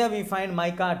 In India, we find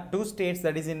mica at two states,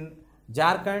 that is in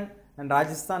Jharkhand and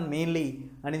Rajasthan mainly,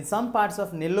 and in some parts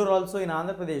of Nellore also in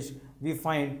Andhra Pradesh, we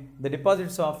find the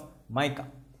deposits of mica.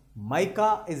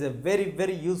 Mica is a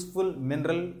very useful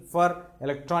mineral for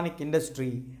electronic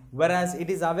industry, whereas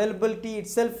its availability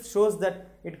itself shows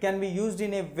that it can be used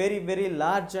in a very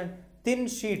large and thin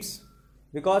sheets,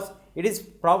 because it is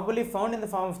probably found in the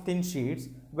form of thin sheets,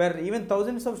 where even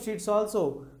thousands of sheets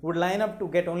also would line up to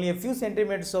get only a few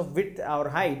centimeters of width or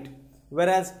height,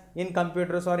 whereas in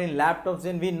computers or in laptops,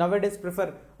 and we nowadays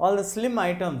prefer all the slim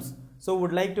items, so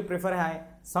would like to prefer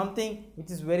something which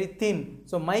is very thin.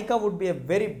 So mica would be a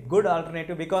very good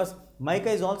alternative, because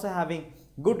mica is also having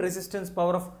good resistance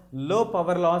power of low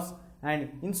power loss and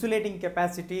insulating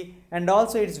capacity, and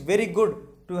also it is very good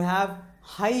to have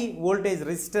high voltage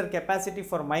resistor capacity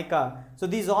for mica. So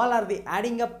these all are the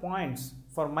adding up points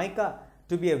for mica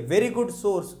to be a very good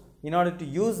source in order to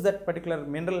use that particular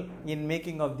mineral in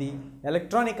making of the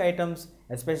electronic items,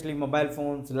 especially mobile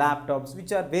phones, laptops,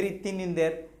 which are very thin in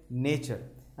their nature.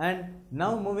 And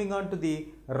now moving on to the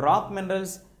rock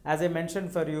minerals, as I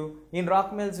mentioned for you, in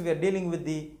rock minerals we are dealing with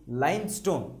the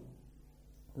limestone.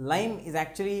 Lime is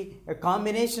actually a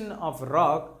combination of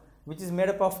rock which is made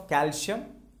up of calcium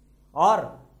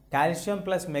or calcium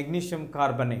plus magnesium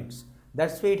carbonates.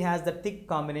 That's why it has the thick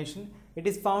combination. It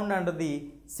is found under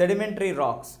the sedimentary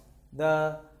rocks.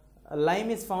 The lime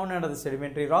is found under the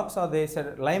sedimentary rocks, or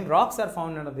the lime rocks are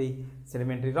found under the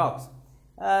sedimentary rocks.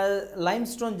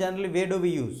 Limestone generally, where do we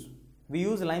use? We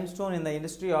use limestone in the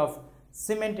industry of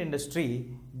cement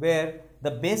industry, where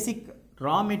the basic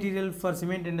raw material for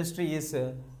cement industry is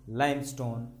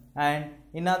limestone, and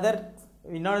in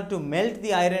order to melt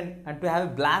the iron and to have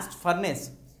a blast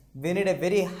furnace, we need a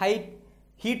very high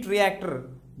heat reactor,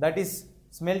 that is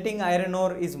smelting iron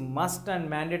ore is must and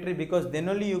mandatory, because then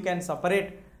only you can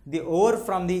separate the ore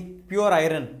from the pure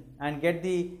iron and get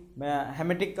the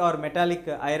hemetic or metallic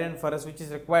iron for us which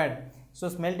is required. So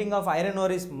smelting of iron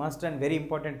ore is must and very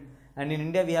important, and in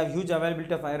India we have huge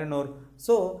availability of iron ore.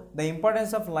 So the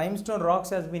importance of limestone rocks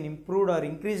has been improved or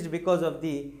increased because of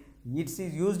it is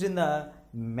used in the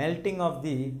melting of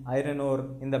the iron ore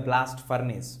in the blast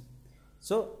furnace.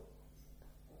 So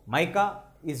mica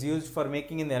is used for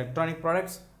making in the electronic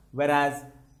products, whereas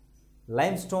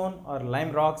limestone or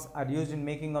lime rocks are used in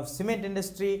making of cement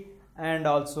industry and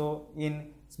also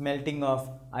in smelting of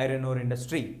iron ore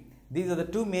industry. These are the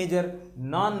two major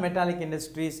non-metallic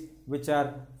industries which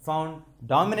are found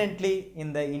dominantly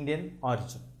in the Indian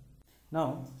origin.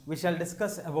 Now we shall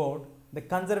discuss about the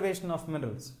conservation of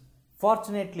minerals.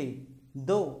 Fortunately,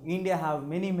 though India have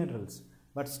many minerals,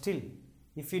 but still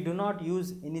if we do not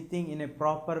use anything in a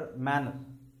proper manner,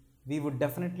 we would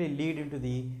definitely lead into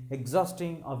the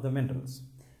exhausting of the minerals.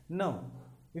 Now,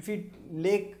 if we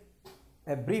take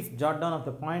a brief jot down of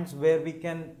the points where we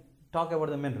can talk about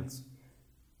the minerals.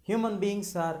 Human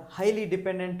beings are highly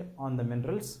dependent on the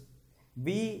minerals.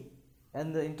 We,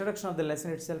 in the introduction of the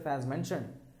lesson itself as mentioned,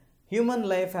 human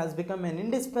life has become an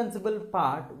indispensable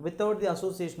part without the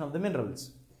association of the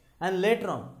minerals. And later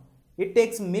on, it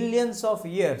takes millions of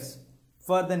years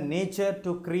for the nature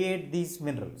to create these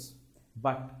minerals.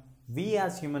 But we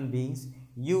as human beings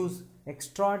use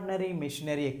extraordinary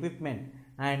machinery equipment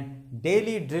and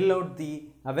daily drill out the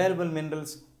available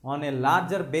minerals on a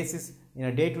larger basis in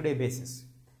a day-to-day basis.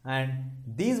 And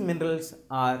these minerals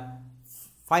are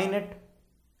finite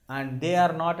and they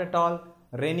are not at all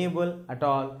renewable at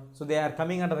all. So they are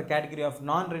coming under the category of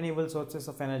non-renewable sources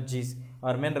of energies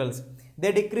or minerals.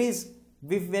 They decrease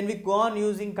when we go on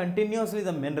using continuously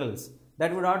the minerals.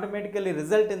 That would automatically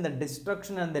result in the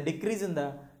destruction and the decrease in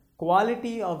the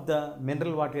quality of the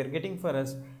mineral what we are getting for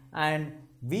us, and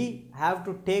we have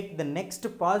to take the next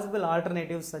possible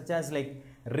alternatives such as like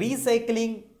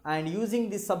recycling and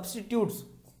using the substitutes.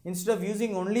 Instead of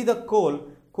using only the coal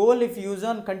if you use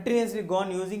on continuously go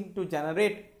on using to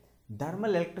generate thermal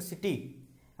electricity,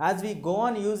 as we go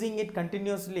on using it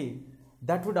continuously,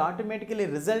 that would automatically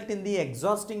result in the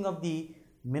exhausting of the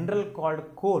mineral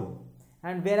called coal.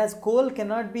 And whereas coal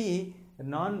cannot be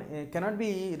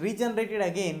regenerated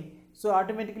again, so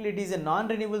automatically it is a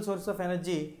non-renewable source of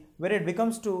energy where it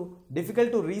becomes too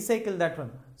difficult to recycle that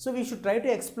one. So we should try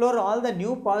to explore all the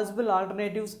new possible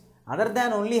alternatives other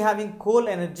than only having coal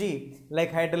energy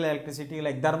like hydroelectricity,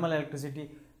 like thermal electricity,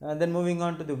 then moving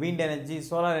on to the wind energy,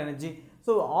 solar energy.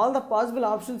 So all the possible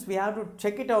options we have to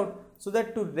check it out so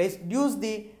that to reduce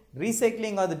the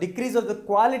recycling or the decrease of the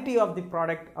quality of the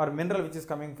product or mineral which is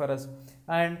coming for us,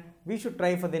 and we should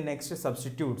try for the next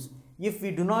substitutes. If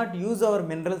we do not use our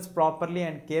minerals properly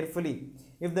and carefully,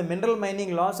 if the mineral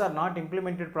mining laws are not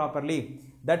implemented properly,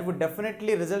 that would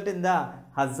definitely result in the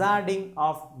hazarding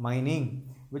of mining,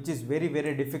 which is very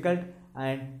difficult,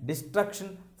 and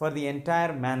destruction for the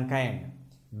entire mankind.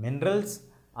 Minerals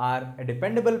are a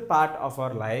dependable part of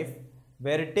our life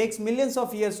where it takes millions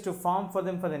of years to form for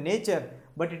them for the nature,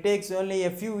 but it takes only a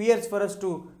few years for us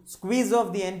to squeeze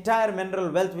off the entire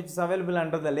mineral wealth which is available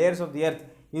under the layers of the earth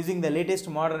using the latest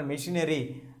modern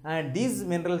machinery. And these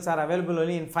minerals are available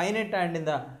only in finite and in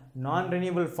the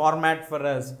non-renewable format for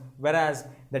us, whereas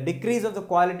the decrease of the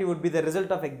quality would be the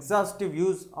result of exhaustive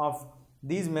use of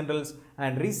these minerals,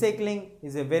 and recycling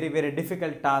is a very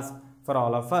difficult task for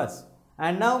all of us.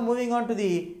 And now moving on to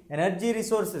the energy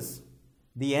resources.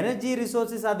 The energy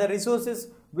resources are the resources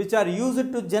which are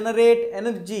used to generate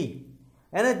energy.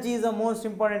 Energy is the most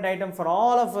important item for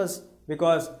all of us,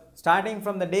 because starting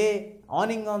from the day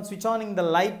switch on the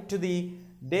light to the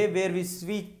day where we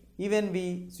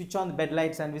switch on the bed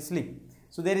lights and we sleep.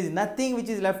 So there is nothing which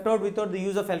is left out without the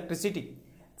use of electricity.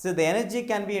 So the energy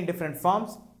can be in different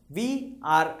forms. We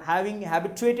are having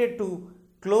habituated to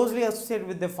closely associate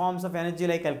with the forms of energy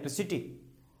like electricity.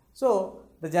 So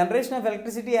the generation of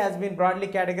electricity has been broadly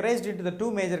categorized into the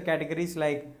two major categories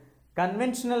like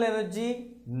conventional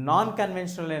energy,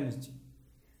 non-conventional energy.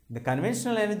 The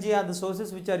conventional energy are the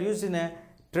sources which are used in a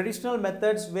traditional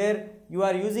methods where you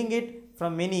are using it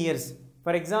from many years.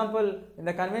 For example, in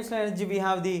the conventional energy we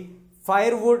have the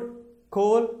firewood,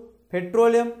 coal,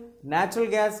 petroleum, natural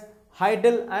gas,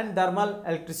 hydel and thermal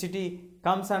electricity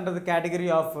comes under the category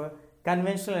of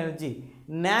conventional energy.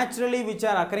 Naturally which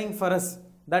are occurring for us,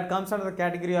 that comes under the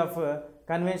category of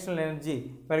conventional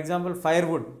energy. For example,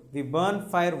 firewood, we burn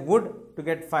firewood to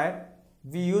get fire,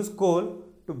 we use coal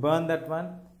to burn that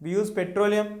one, we use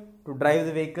petroleum to drive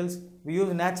the vehicles, we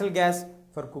use natural gas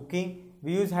for cooking,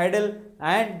 we use hydel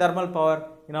and thermal power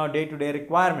in our day-to-day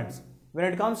requirements. When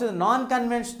it comes to the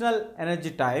non-conventional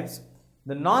energy types,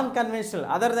 the non-conventional,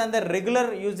 other than the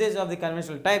regular usage of the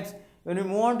conventional types, when we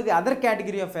move on to the other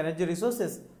category of energy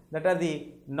resources, that are the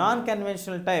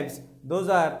non-conventional types, those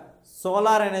are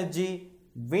solar energy,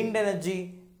 wind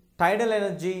energy, tidal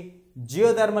energy,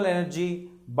 geothermal energy,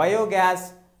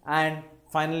 biogas, and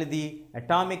finally the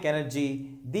atomic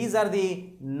energy. These are the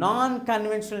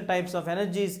non-conventional types of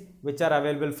energies which are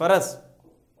available for us.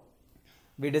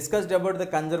 we discussed about the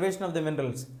conservation of the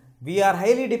minerals. We are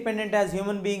highly dependent as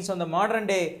human beings on the modern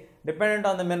day, dependent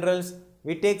on the minerals.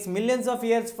 It takes millions of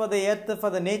years for the earth, for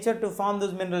the nature to form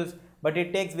those minerals, but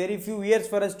it takes very few years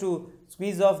for us to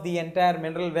squeeze off the entire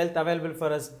mineral wealth available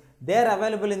for us. They are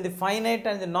available in the finite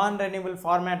and the non-renewable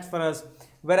formats for us,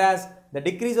 whereas the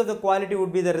decrease of the quality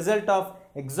would be the result of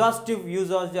exhaustive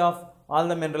usage of all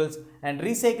the minerals, and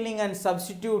recycling and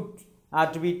substitute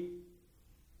are to be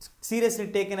seriously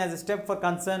taken as a step for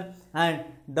concern, and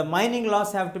the mining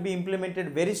laws have to be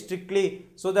implemented very strictly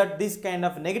so that this kind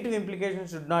of negative implications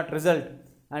should not result.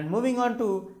 And moving on to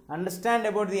understand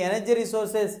about the energy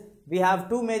resources, we have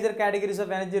two major categories of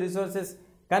energy resources: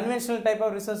 conventional type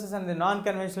of resources and the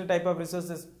non-conventional type of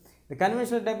resources. The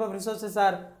conventional type of resources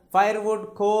are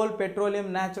firewood, coal,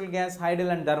 petroleum, natural gas,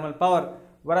 hydel and thermal power,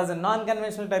 whereas the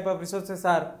non-conventional type of resources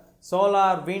are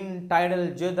solar, wind, tidal,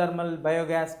 geothermal,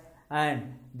 biogas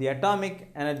and the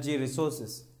atomic energy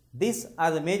resources. These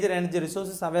are the major energy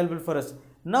resources available for us.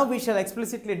 Now we shall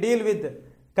explicitly deal with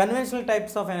conventional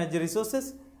types of energy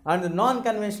resources and the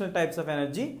non-conventional types of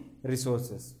energy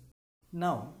resources.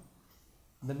 Now,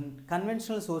 the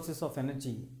conventional sources of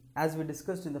energy, as we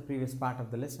discussed in the previous part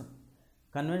of the lesson,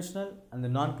 conventional and the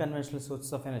non-conventional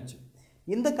sources of energy.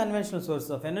 In the conventional sources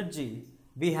of energy,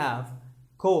 we have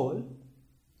coal,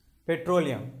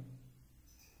 petroleum,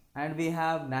 and we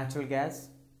have natural gas,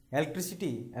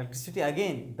 electricity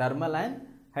again thermal and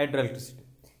hydroelectricity.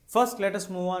 First, let us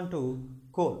move on to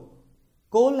coal.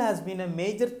 Coal has been a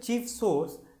major chief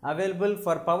source available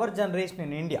for power generation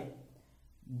in India.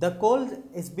 The coal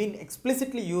has been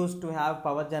explicitly used to have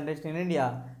power generation in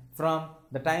India from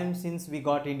the time since we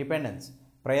got independence.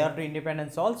 Prior to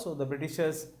independence also, the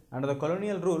Britishers under the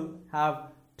colonial rule have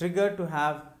triggered to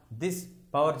have this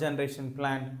power generation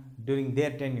plant during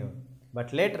their tenure.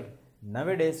 But later,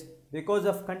 nowadays, because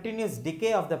of continuous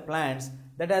decay of the plants,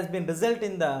 that has been result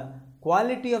in the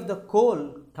quality of the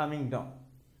coal coming down.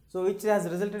 So which has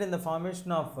resulted in the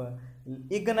formation of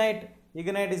lignite.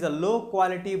 Lignite is a low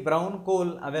quality brown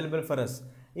coal available for us.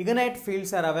 Lignite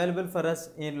fields are available for us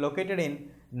located in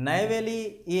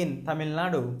Neyveli in Tamil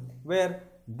Nadu, where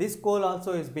this coal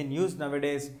also is being used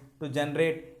nowadays to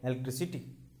generate electricity.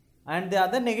 And the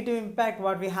other negative impact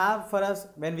what we have for us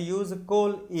when we use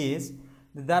coal is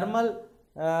the thermal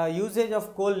usage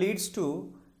of coal leads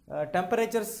to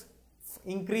temperatures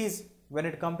increase when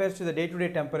it compares to the day-to-day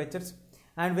temperatures,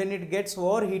 and when it gets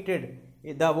overheated,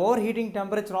 the overheating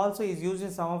temperature also is used in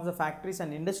some of the factories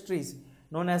and industries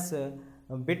known as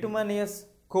bituminous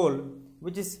coal,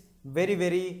 which is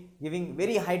giving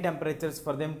very high temperatures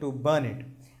for them to burn it,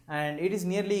 and it is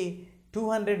nearly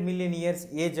 200 million years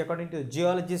age according to the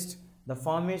geologists. The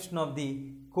formation of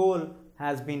the coal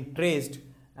has been traced,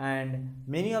 and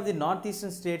many of the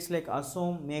northeastern states like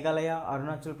Assam, Meghalaya,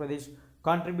 Arunachal Pradesh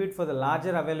contribute for the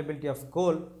larger availability of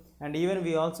coal, and even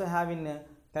we also have in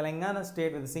Telangana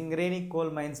state where the Singareni coal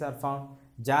mines are found.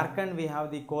 Jharkhand we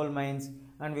have the coal mines,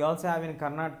 and we also have in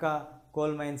Karnataka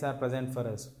coal mines are present for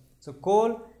us. So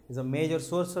coal is a major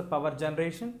source for power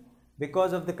generation.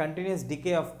 Because of the continuous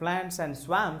decay of plants and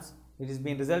swamps, it has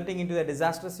been resulting into a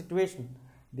disastrous situation.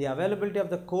 The availability of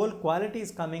the coal quality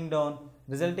is coming down,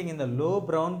 resulting in the low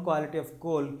brown quality of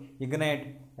coal,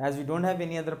 lignite. As we don't have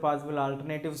any other possible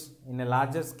alternatives in a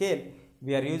larger scale,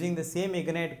 we are using the same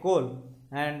lignite coal,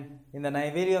 and in the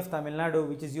Neyveli of Tamil Nadu,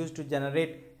 which is used to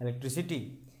generate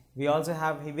electricity. We also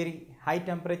have very high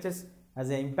temperatures as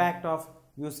an impact of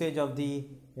usage of the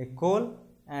coal,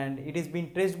 and it is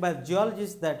being traced by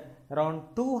geologists that around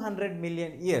 200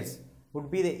 million years would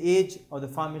be the age of the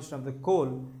formation of the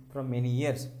coal from many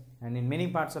years. And in many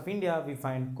parts of India we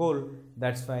find coal.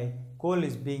 That's why coal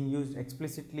is being used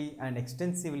explicitly and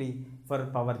extensively for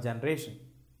power generation.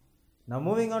 Now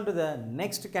moving on to the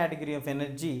next category of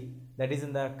energy, that is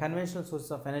in the conventional source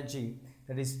of energy,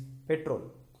 that is petrol.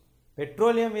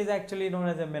 Petroleum is actually known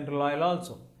as a mineral oil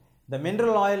also. The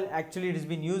mineral oil actually it has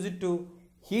been used to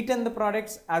heaten the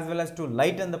products as well as to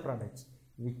lighten the products.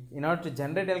 In order to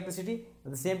generate electricity,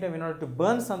 at the same time in order to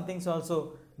burn some things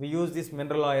also we use this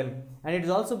mineral oil, and it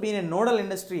has also been a nodal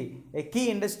industry, a key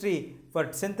industry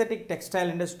for synthetic textile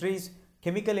industries,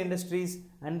 chemical industries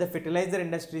and the fertilizer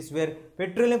industries, where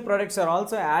petroleum products are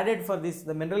also added for this.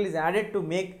 The mineral is added to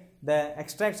make the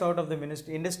extracts out of the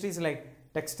industries like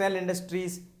textile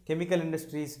industries, chemical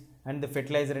industries and the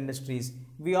fertilizer industries.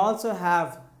 We also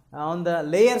have on the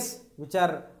layers which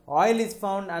are oil is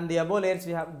found, and the above layers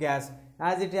we have gas.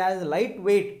 As it has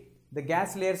lightweight, the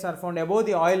gas layers are found above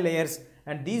the oil layers,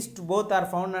 and these both are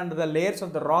found under the layers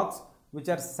of the rocks which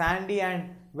are sandy, and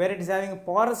where it is having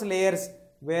porous layers,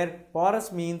 where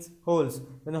porous means holes.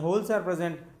 When the holes are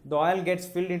present, the oil gets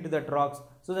filled into that rocks.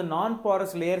 So the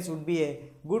non-porous layers would be a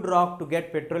good rock to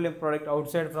get petroleum product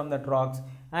outside from that rocks.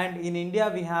 And in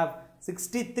India we have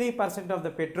 63% of the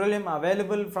petroleum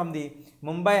available from the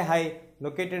Mumbai High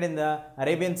located in the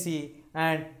Arabian Sea,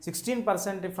 and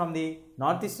 16% from the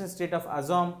northeastern state of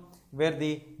Assam, where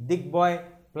the Digboi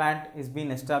plant is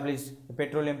being established, the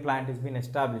petroleum plant is being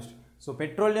established. So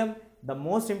petroleum, the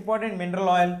most important mineral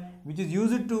oil which is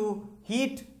used to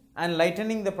heat and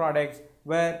lightening the products,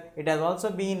 where it has also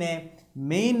been a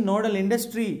main nodal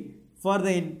industry for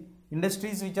the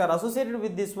industries which are associated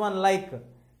with this one, like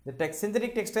the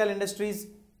synthetic textile industries,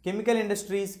 chemical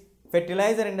industries,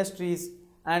 fertilizer industries,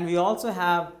 and we also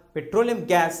have petroleum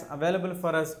gas available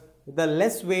for us with the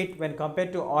less weight when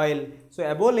compared to oil. So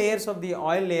above layers of the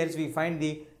oil layers we find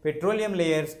the petroleum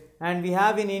layers, and we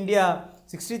have in India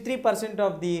 63%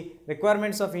 of the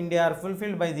requirements of India are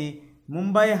fulfilled by the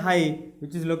Mumbai High,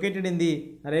 which is located in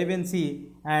the Arabian Sea,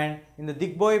 and in the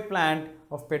Digboi plant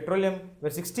of petroleum,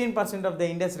 where 16% of the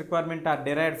India's requirement are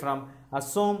derived from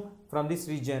Assam, from this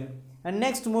region. And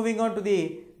next, moving on to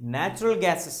the natural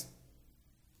gases.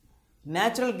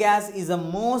 Natural gas is the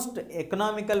most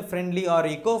economical friendly or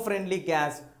eco-friendly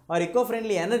gas or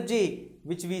eco-friendly energy,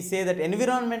 which we say that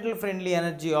environmental friendly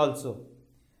energy also.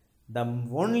 The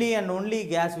only and only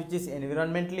gas which is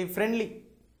environmentally friendly,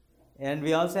 and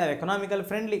we also have economical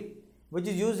friendly, which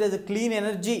is used as a clean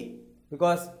energy,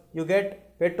 because you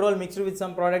get petrol mixed with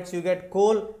some products, you get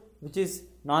coal which is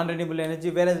non-renewable energy,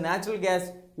 whereas natural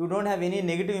gas you don't have any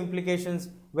negative implications,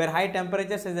 where high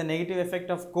temperatures has a negative effect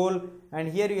of coal, and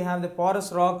here you have the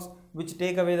porous rocks which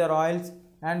take away the oils,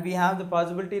 and we have the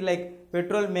possibility like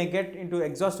petrol may get into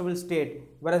exhaustible state,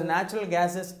 whereas natural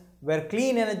gases were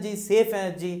clean energy, safe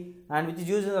energy, and which is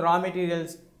used in the raw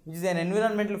materials, which is an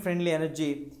environmental friendly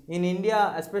energy. In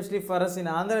India, especially for us in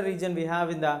Andhra region, we have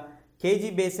in the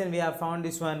KG basin we have found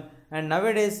this one, and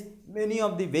nowadays many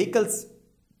of the vehicles,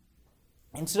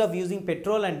 instead of using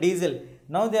petrol and diesel,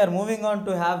 now they are moving on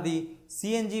to have the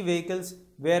CNG vehicles,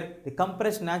 where the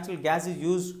compressed natural gas is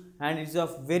used and it is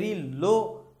of very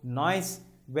low noise,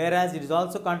 whereas it is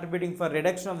also contributing for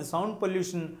reduction of the sound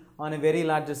pollution on a very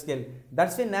larger scale.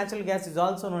 That's why natural gas is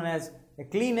also known as a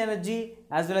clean energy,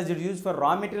 as well as it is used for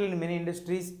raw material in many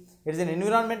industries. It is an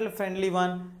environmental friendly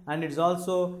one, and it is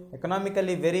also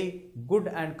economically very good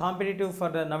and competitive for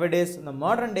the nowadays, in the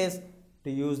modern days,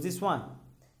 to use this one.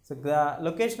 So the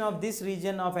location of this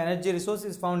region of energy resource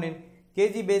is found in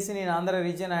KG basin in Andhra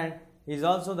region, and is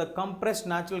also the compressed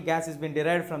natural gas has been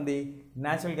derived from the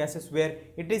natural gases, where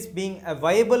it is being a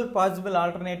viable possible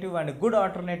alternative and a good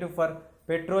alternative for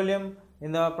petroleum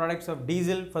in the products of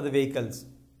diesel for the vehicles.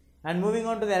 And moving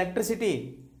on to the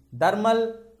electricity,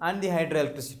 thermal and the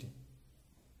hydroelectricity.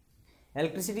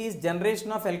 Electricity is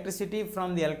generation of electricity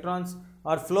from the electrons,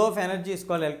 or flow of energy is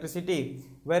called electricity,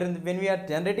 where when we are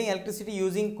generating electricity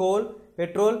using coal,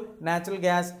 petrol, natural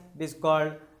gas, it is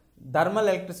called thermal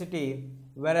electricity,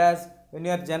 whereas when you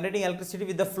are generating electricity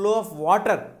with the flow of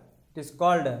water, it is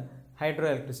called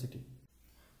hydroelectricity.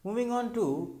 Moving on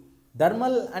to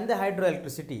thermal and the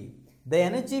hydroelectricity, the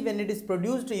energy when it is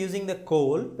produced using the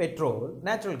coal, petrol,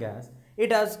 natural gas,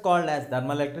 it is called as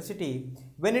thermal electricity.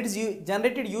 When it is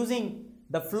generated using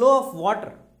the flow of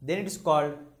water, then it is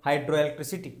called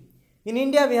hydroelectricity. In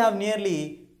India, we have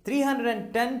nearly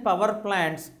 310 power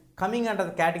plants coming under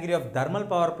the category of thermal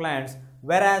power plants,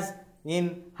 whereas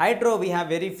in hydro we have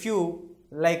very few,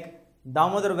 like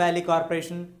Damodar Valley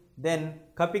Corporation, then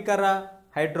Kapikara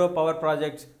hydro power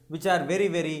projects, which are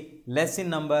very less in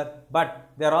number, but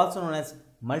they are also known as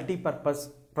multi-purpose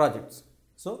projects.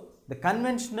 So the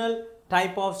conventional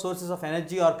type of sources of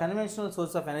energy or conventional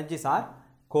sources of energies are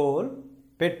coal,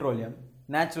 petroleum,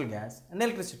 natural gas and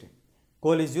electricity.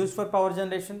 Coal is used for power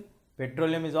generation,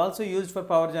 petroleum is also used for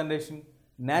power generation,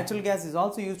 natural gas is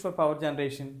also used for power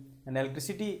generation, and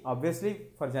electricity obviously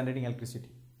for generating electricity.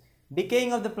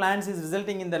 Decaying of the plants is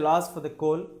resulting in the loss for the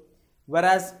coal,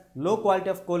 whereas low quality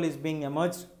of coal is being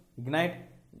emerged, ignite,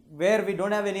 where we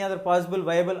don't have any other possible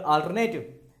viable alternative.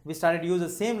 We started to use the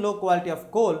same low quality of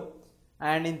coal,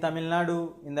 and in Tamil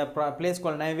Nadu, in the place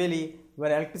called Neyveli,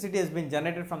 where electricity has been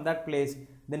generated from that place,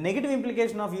 the negative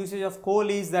implication of usage of coal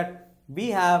is that we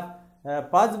have a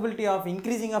possibility of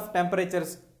increasing of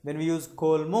temperatures when we use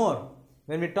coal more.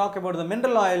 When we talk about the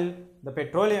mineral oil, the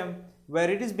petroleum, where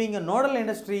it is being a nodal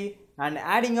industry and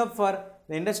adding up for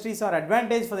the industries or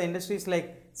advantage for the industries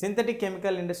like synthetic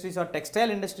chemical industries or textile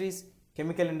industries,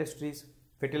 chemical industries,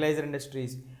 fertilizer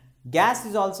industries. Gas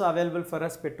is also available for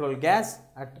us, petrol gas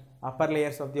at upper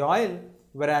layers of the oil,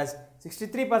 whereas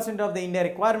 63% of the India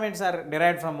requirements are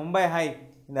derived from Mumbai High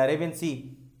in the Arabian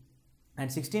Sea, and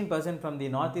 16% from the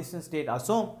northeastern state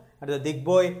Assam, at the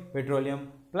Digboy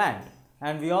petroleum plant.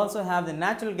 And we also have the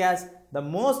natural gas, the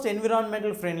most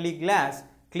environmental friendly gas,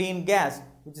 clean gas,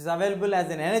 which is available as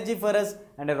an energy for us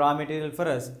and a raw material for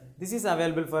us. This is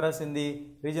available for us in the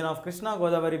region of Krishna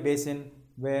Godavari basin,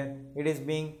 where it is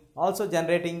being also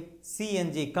generating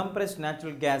CNG, compressed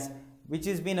natural gas, which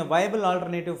has been a viable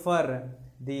alternative for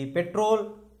the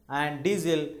petrol and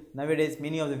diesel. Nowadays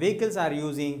many of the vehicles are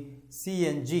using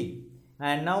CNG.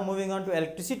 And now moving on to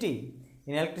electricity.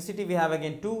 In electricity we have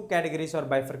again two categories or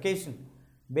bifurcation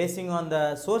basing on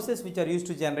the sources which are used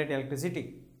to generate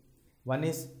electricity. One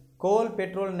is coal,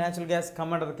 petrol, natural gas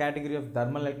come under the category of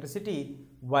thermal electricity,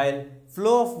 while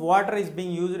flow of water is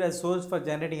being used as source for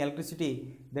generating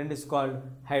electricity, then it is called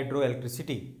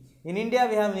hydroelectricity. In India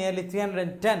we have nearly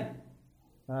 310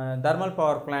 thermal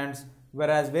power plants,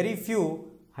 whereas very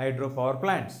few hydropower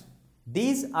plants.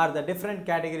 These are the different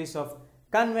categories of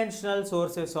conventional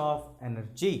sources of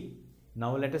energy.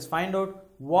 Now let us find out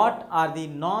what are the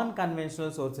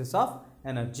non-conventional sources of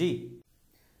energy.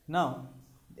 Now,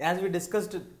 as we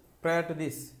discussed prior to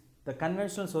this, the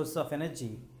conventional sources of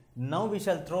energy, now we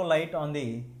shall throw light on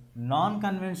the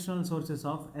non-conventional sources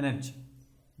of energy.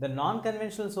 The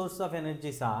non-conventional sources of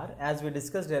energies are, as we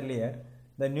discussed earlier,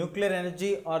 the nuclear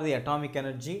energy or the atomic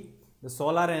energy, the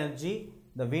solar energy,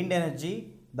 the wind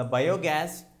energy, the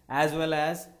biogas, as well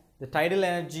as the tidal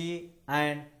energy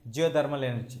and geothermal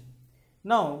energy.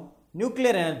 Now,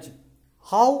 nuclear energy.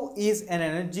 How is an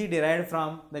energy derived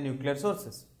from the nuclear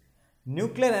sources?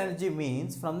 Nuclear energy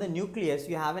means from the nucleus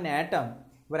you have an atom,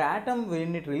 where atom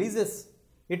when it releases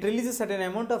certain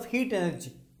amount of heat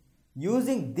energy.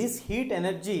 Using this heat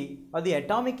energy or the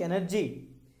atomic energy,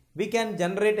 we can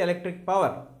generate electric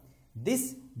power.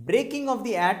 This breaking of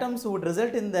the atoms would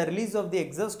result in the release of the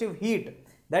exhaustive heat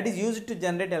that is used to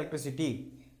generate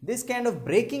electricity. This kind of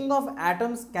breaking of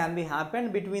atoms can be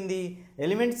happened between the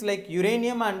elements like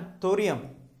uranium and thorium.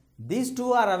 These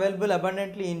two are available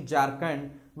abundantly in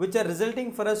Jharkhand, which are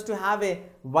resulting for us to have a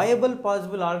viable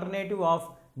possible alternative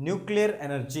of nuclear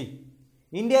energy.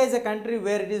 India is a country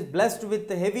where it is blessed with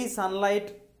heavy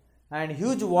sunlight and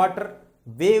huge water,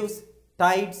 waves,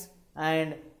 tides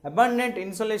and abundant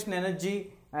insolation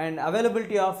energy and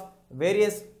availability of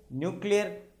various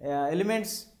nuclear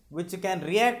elements which can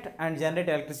react and generate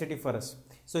electricity for us.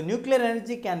 So, nuclear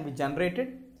energy can be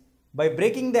generated by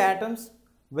breaking the atoms.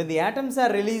 When the atoms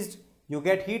are released, you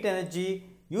get heat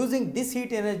energy. Using this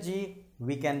heat energy,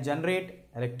 we can generate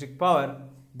electric power.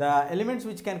 The elements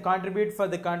which can contribute for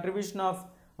the contribution of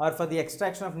or for the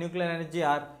extraction of nuclear energy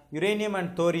are uranium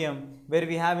and thorium, where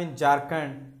we have in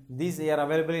Jharkhand. These are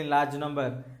available in large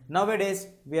number. Nowadays,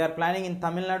 we are planning in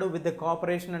Tamil Nadu with the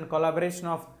cooperation and collaboration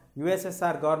of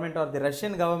USSR government or the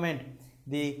Russian government,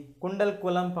 the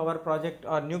Kundalkulam power project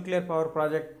or nuclear power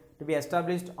project to be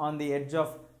established on the edge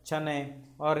of Chennai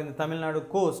or in the Tamil Nadu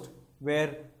coast,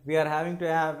 where we are having to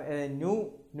have a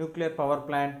new nuclear power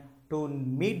plant to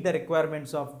meet the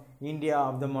requirements of India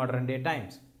of the modern day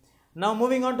times. Now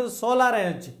moving on to solar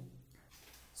energy.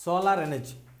 Solar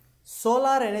energy.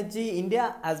 Solar energy,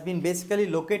 India has been basically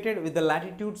located with the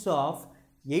latitudes of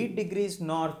 8 degrees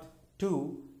north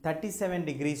to 37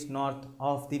 degrees north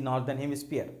of the northern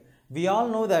hemisphere. We all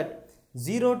know that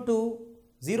 0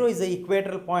 is the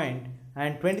equatorial point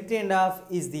and 23.5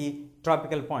 is the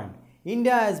tropical point.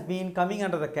 India has been coming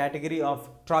under the category of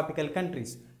tropical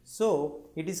countries. So,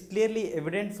 it is clearly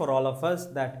evident for all of us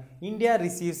that India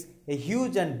receives a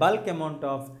huge and bulk amount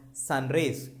of sun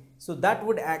rays. So, that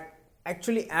would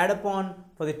actually add upon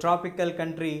for the tropical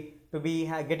country to be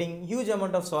getting huge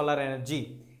amount of solar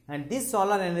energy. And this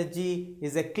solar energy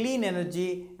is a clean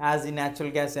energy as the natural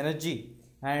gas energy.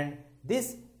 And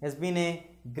this has been a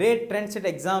great trendset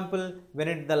example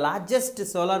when the largest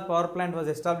solar power plant was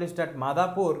established at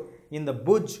Madhapur in the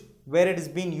Bhuj, where it is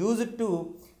being used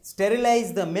to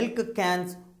sterilize the milk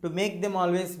cans to make them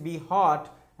always be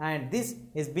hot, and this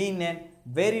has been a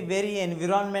very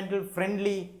environmental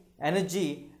friendly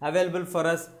energy available for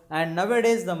us, and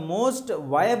nowadays the most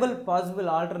viable possible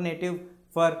alternative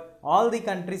for all the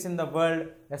countries in the world,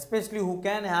 especially who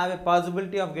can have a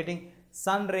possibility of getting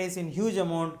sun rays in huge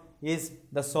amount, is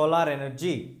the solar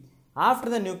energy. After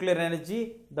the nuclear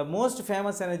energy, the most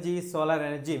famous energy is solar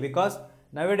energy, because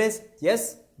nowadays,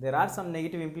 yes, there are some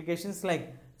negative implications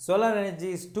like solar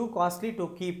energy is too costly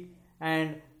to keep,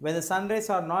 and when the sun rays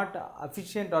are not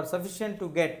efficient or sufficient to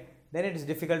get, then it is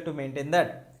difficult to maintain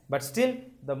that. But still,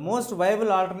 the most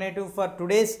viable alternative for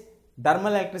today's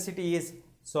thermal electricity is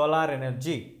solar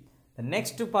energy. The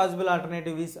next possible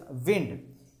alternative is wind.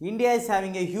 India is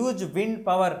having a huge wind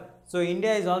power. So,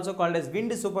 India is also called as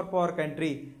wind superpower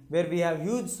country, where we have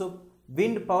huge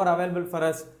wind power available for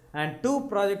us, and 2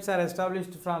 projects are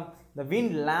established from the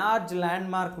wind large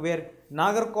landmark where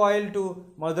Nagarcoil to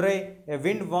Madurai, a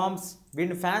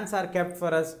wind fans are kept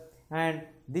for us, and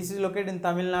this is located in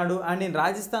Tamil Nadu. And in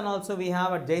Rajasthan also we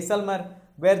have at Jaisalmer,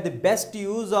 where the best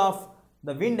use of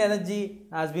the wind energy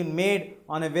has been made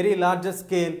on a very larger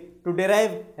scale to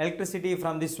derive electricity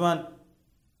from this one,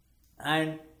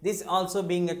 and this also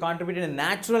being a contributed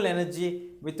natural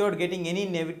energy without getting any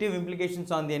negative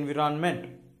implications on the environment.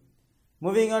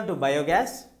 Moving on to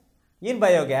biogas. In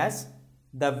biogas,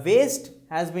 the waste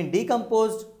has been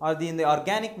decomposed in the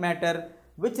organic matter,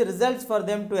 which results for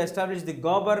them to establish the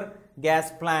gobar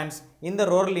gas plants in the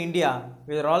rural India,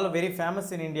 which are all very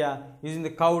famous in India, using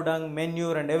the cow dung,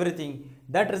 manure and everything.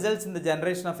 That results in the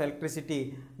generation of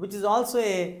electricity, which is also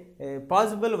a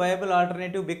possible viable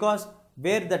alternative, because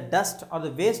where the dust or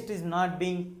the waste is not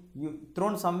being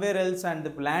thrown somewhere else and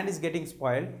the land is getting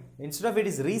spoiled, instead of it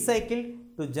is recycled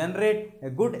to generate a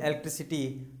good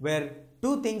electricity, where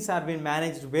 2 things are being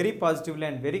managed very positively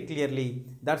and very clearly.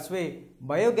 That's why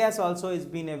biogas also has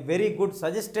been a very good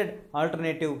suggested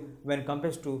alternative when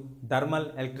compared to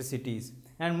thermal electricities.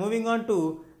 And moving on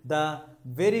to the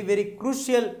very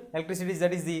crucial electricities,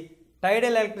 that is the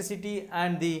tidal electricity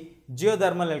and the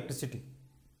geothermal electricity.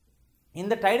 In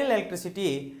the tidal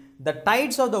electricity, the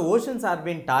tides of the oceans are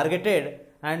being targeted,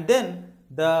 and then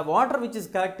the water which is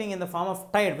collecting in the form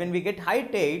of tide, when we get high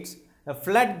tides, the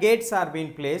floodgates are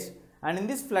being placed, and in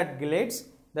these floodgates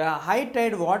the high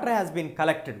tide water has been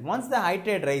collected. Once the high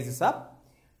tide rises up,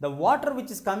 the water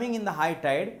which is coming in the high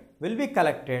tide will be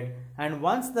collected, and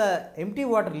once the empty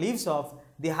water leaves off,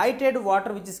 the high tide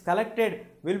water which is collected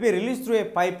will be released through a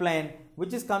pipeline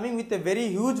which is coming with a very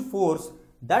huge force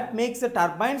that makes the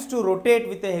turbines to rotate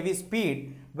with a heavy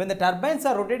speed. When the turbines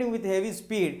are rotating with heavy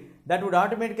speed, that would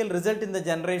automatically result in the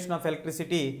generation of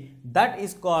electricity. That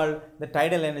is called the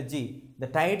tidal energy. The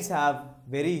tides have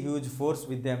very huge force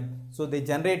with them, so they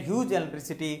generate huge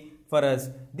electricity for us.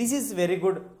 This is very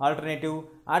good alternative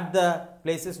at the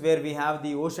places where we have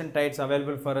the ocean tides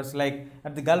available for us, like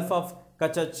at the Gulf of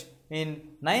Kachach. In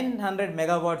 900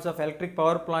 megawatts of electric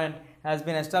power plant has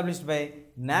been established by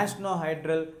National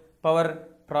Hydro Power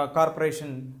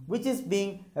Corporation, which is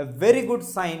being a very good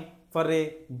sign for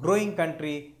a growing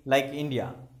country like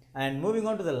India. And moving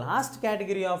on to the last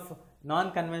category of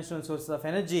non-conventional sources of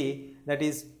energy, that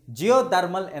is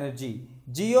geothermal energy.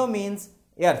 Geo means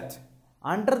earth.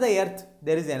 Under the earth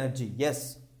there is energy.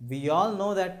 Yes, we all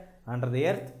know that under the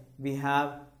earth we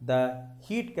have the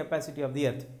heat capacity of the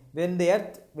earth. When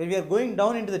we are going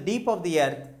down into the deep of the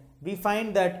earth, we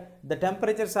find that the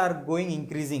temperatures are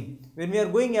increasing. When we are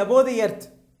going above the earth,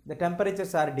 the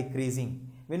temperatures are decreasing.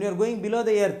 When we are going below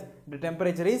the earth, the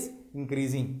temperature is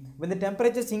increasing. When the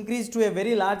temperatures increase to a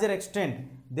very larger extent,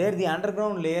 there the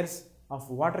underground layers of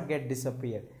water get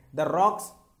disappeared. The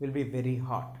rocks will be very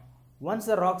hot. Once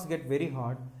the rocks get very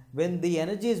hot, when the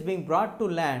energy is being brought to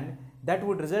land, that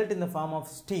would result in the form of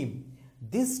steam.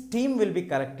 This steam will be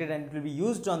collected and it will be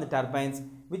used on the turbines,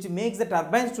 which makes the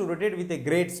turbines to rotate with a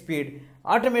great speed,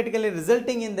 automatically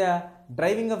resulting in the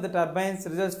driving of the turbines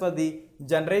results for the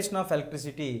generation of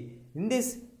electricity. In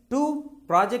this, 2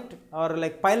 project or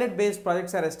like pilot based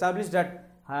projects are established at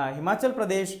Himachal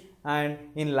Pradesh and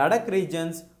in Ladakh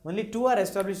regions. Only 2 are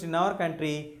established in our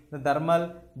country, the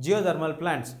geothermal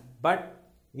plants. But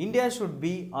India should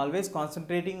be always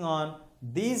concentrating on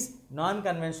these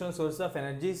non-conventional sources of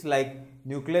energies like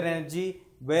nuclear energy,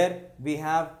 where we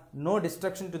have no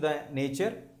destruction to the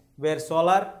nature, where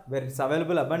solar, where it's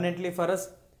available abundantly for us,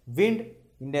 wind,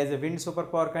 India is a wind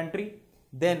superpower country,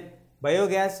 then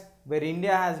biogas, where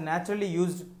India has naturally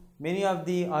used many of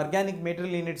the organic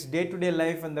material in its day-to-day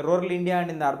life in the rural India and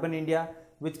in the urban India,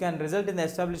 which can result in the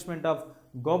establishment of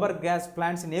gobar gas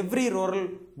plants in every rural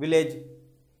village.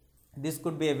 This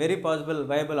could be a very possible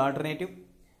viable alternative.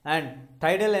 And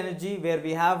tidal energy, where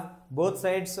we have both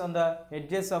sides on the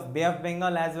edges of Bay of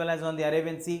Bengal as well as on the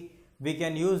Arabian Sea, we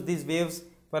can use these waves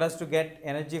for us to get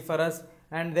energy for us.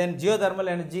 And then geothermal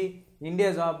energy, India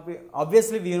is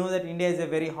obviously we know that India is a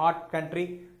very hot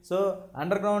country, so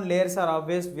underground layers are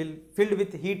filled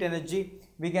with heat energy.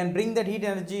 We can bring that heat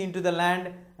energy into the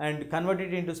land and convert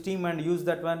it into steam and use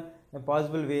that one in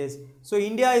possible ways. So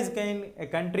India is a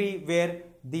country where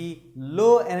the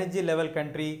low energy level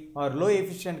country or low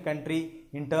efficient country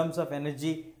in terms of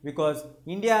energy, because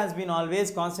India has been always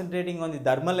concentrating on the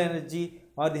thermal energy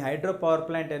or the hydropower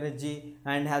plant energy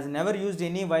and has never used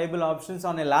any viable options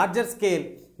on a larger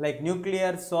scale like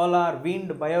nuclear, solar, wind,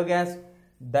 biogas,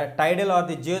 the tidal or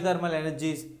the geothermal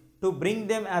energies, to bring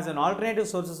them as an alternative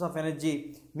sources of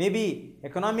energy. Maybe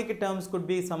economic terms could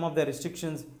be some of the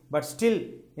restrictions, but still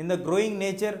in the growing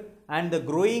nature and the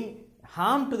growing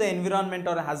harm to the environment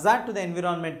or hazard to the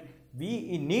environment,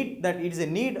 we need that it is a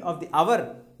need of the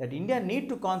hour that India need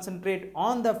to concentrate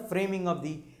on the framing of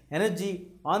the energy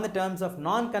on the terms of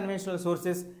non-conventional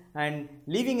sources and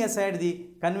leaving aside the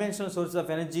conventional sources of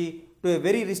energy to a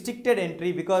very restricted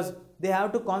entry, because they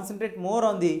have to concentrate more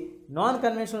on the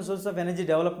non-conventional sources of energy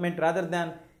development rather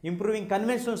than improving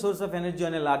conventional sources of energy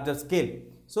on a larger scale.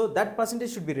 So that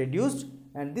percentage should be reduced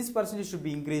and this percentage should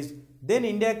be increased. Then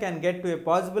India can get to a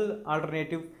possible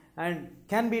alternative and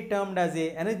can be termed as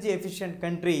a energy efficient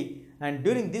country. And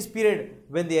during this period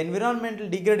when the environmental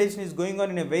degradation is going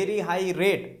on in a very high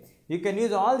rate, you can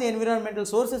use all the environmental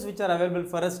sources which are available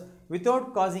for us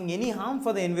without causing any harm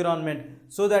for the environment,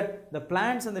 so that the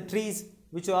plants and the trees,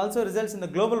 which also results in the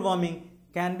global warming,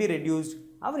 can be reduced.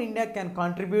 Our India can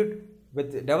contribute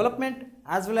with development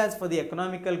as well as for the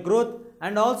economical growth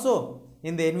and also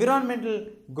in the environmental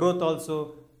growth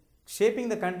also, shaping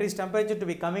the country's temperature to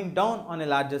be coming down on a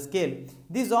larger scale.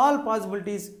 These all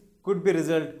possibilities could be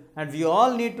result, and we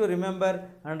all need to remember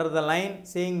under the line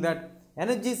saying that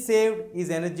energy saved is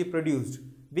energy produced.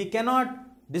 We cannot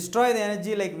destroy the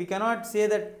energy, like we cannot say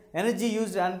that energy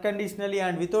used unconditionally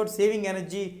and without saving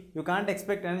energy you can't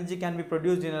expect energy can be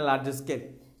produced in a larger scale.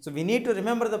 So we need to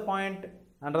remember the point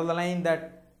under the line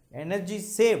that energy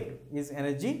saved is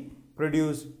energy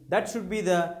produced. That should be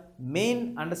the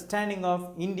main understanding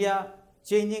of India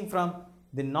changing from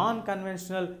the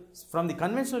non-conventional, from the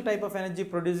conventional type of energy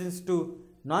produces to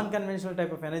non-conventional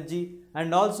type of energy,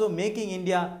 and also making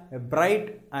India a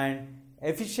bright and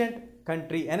efficient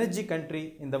country, energy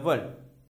country in the world.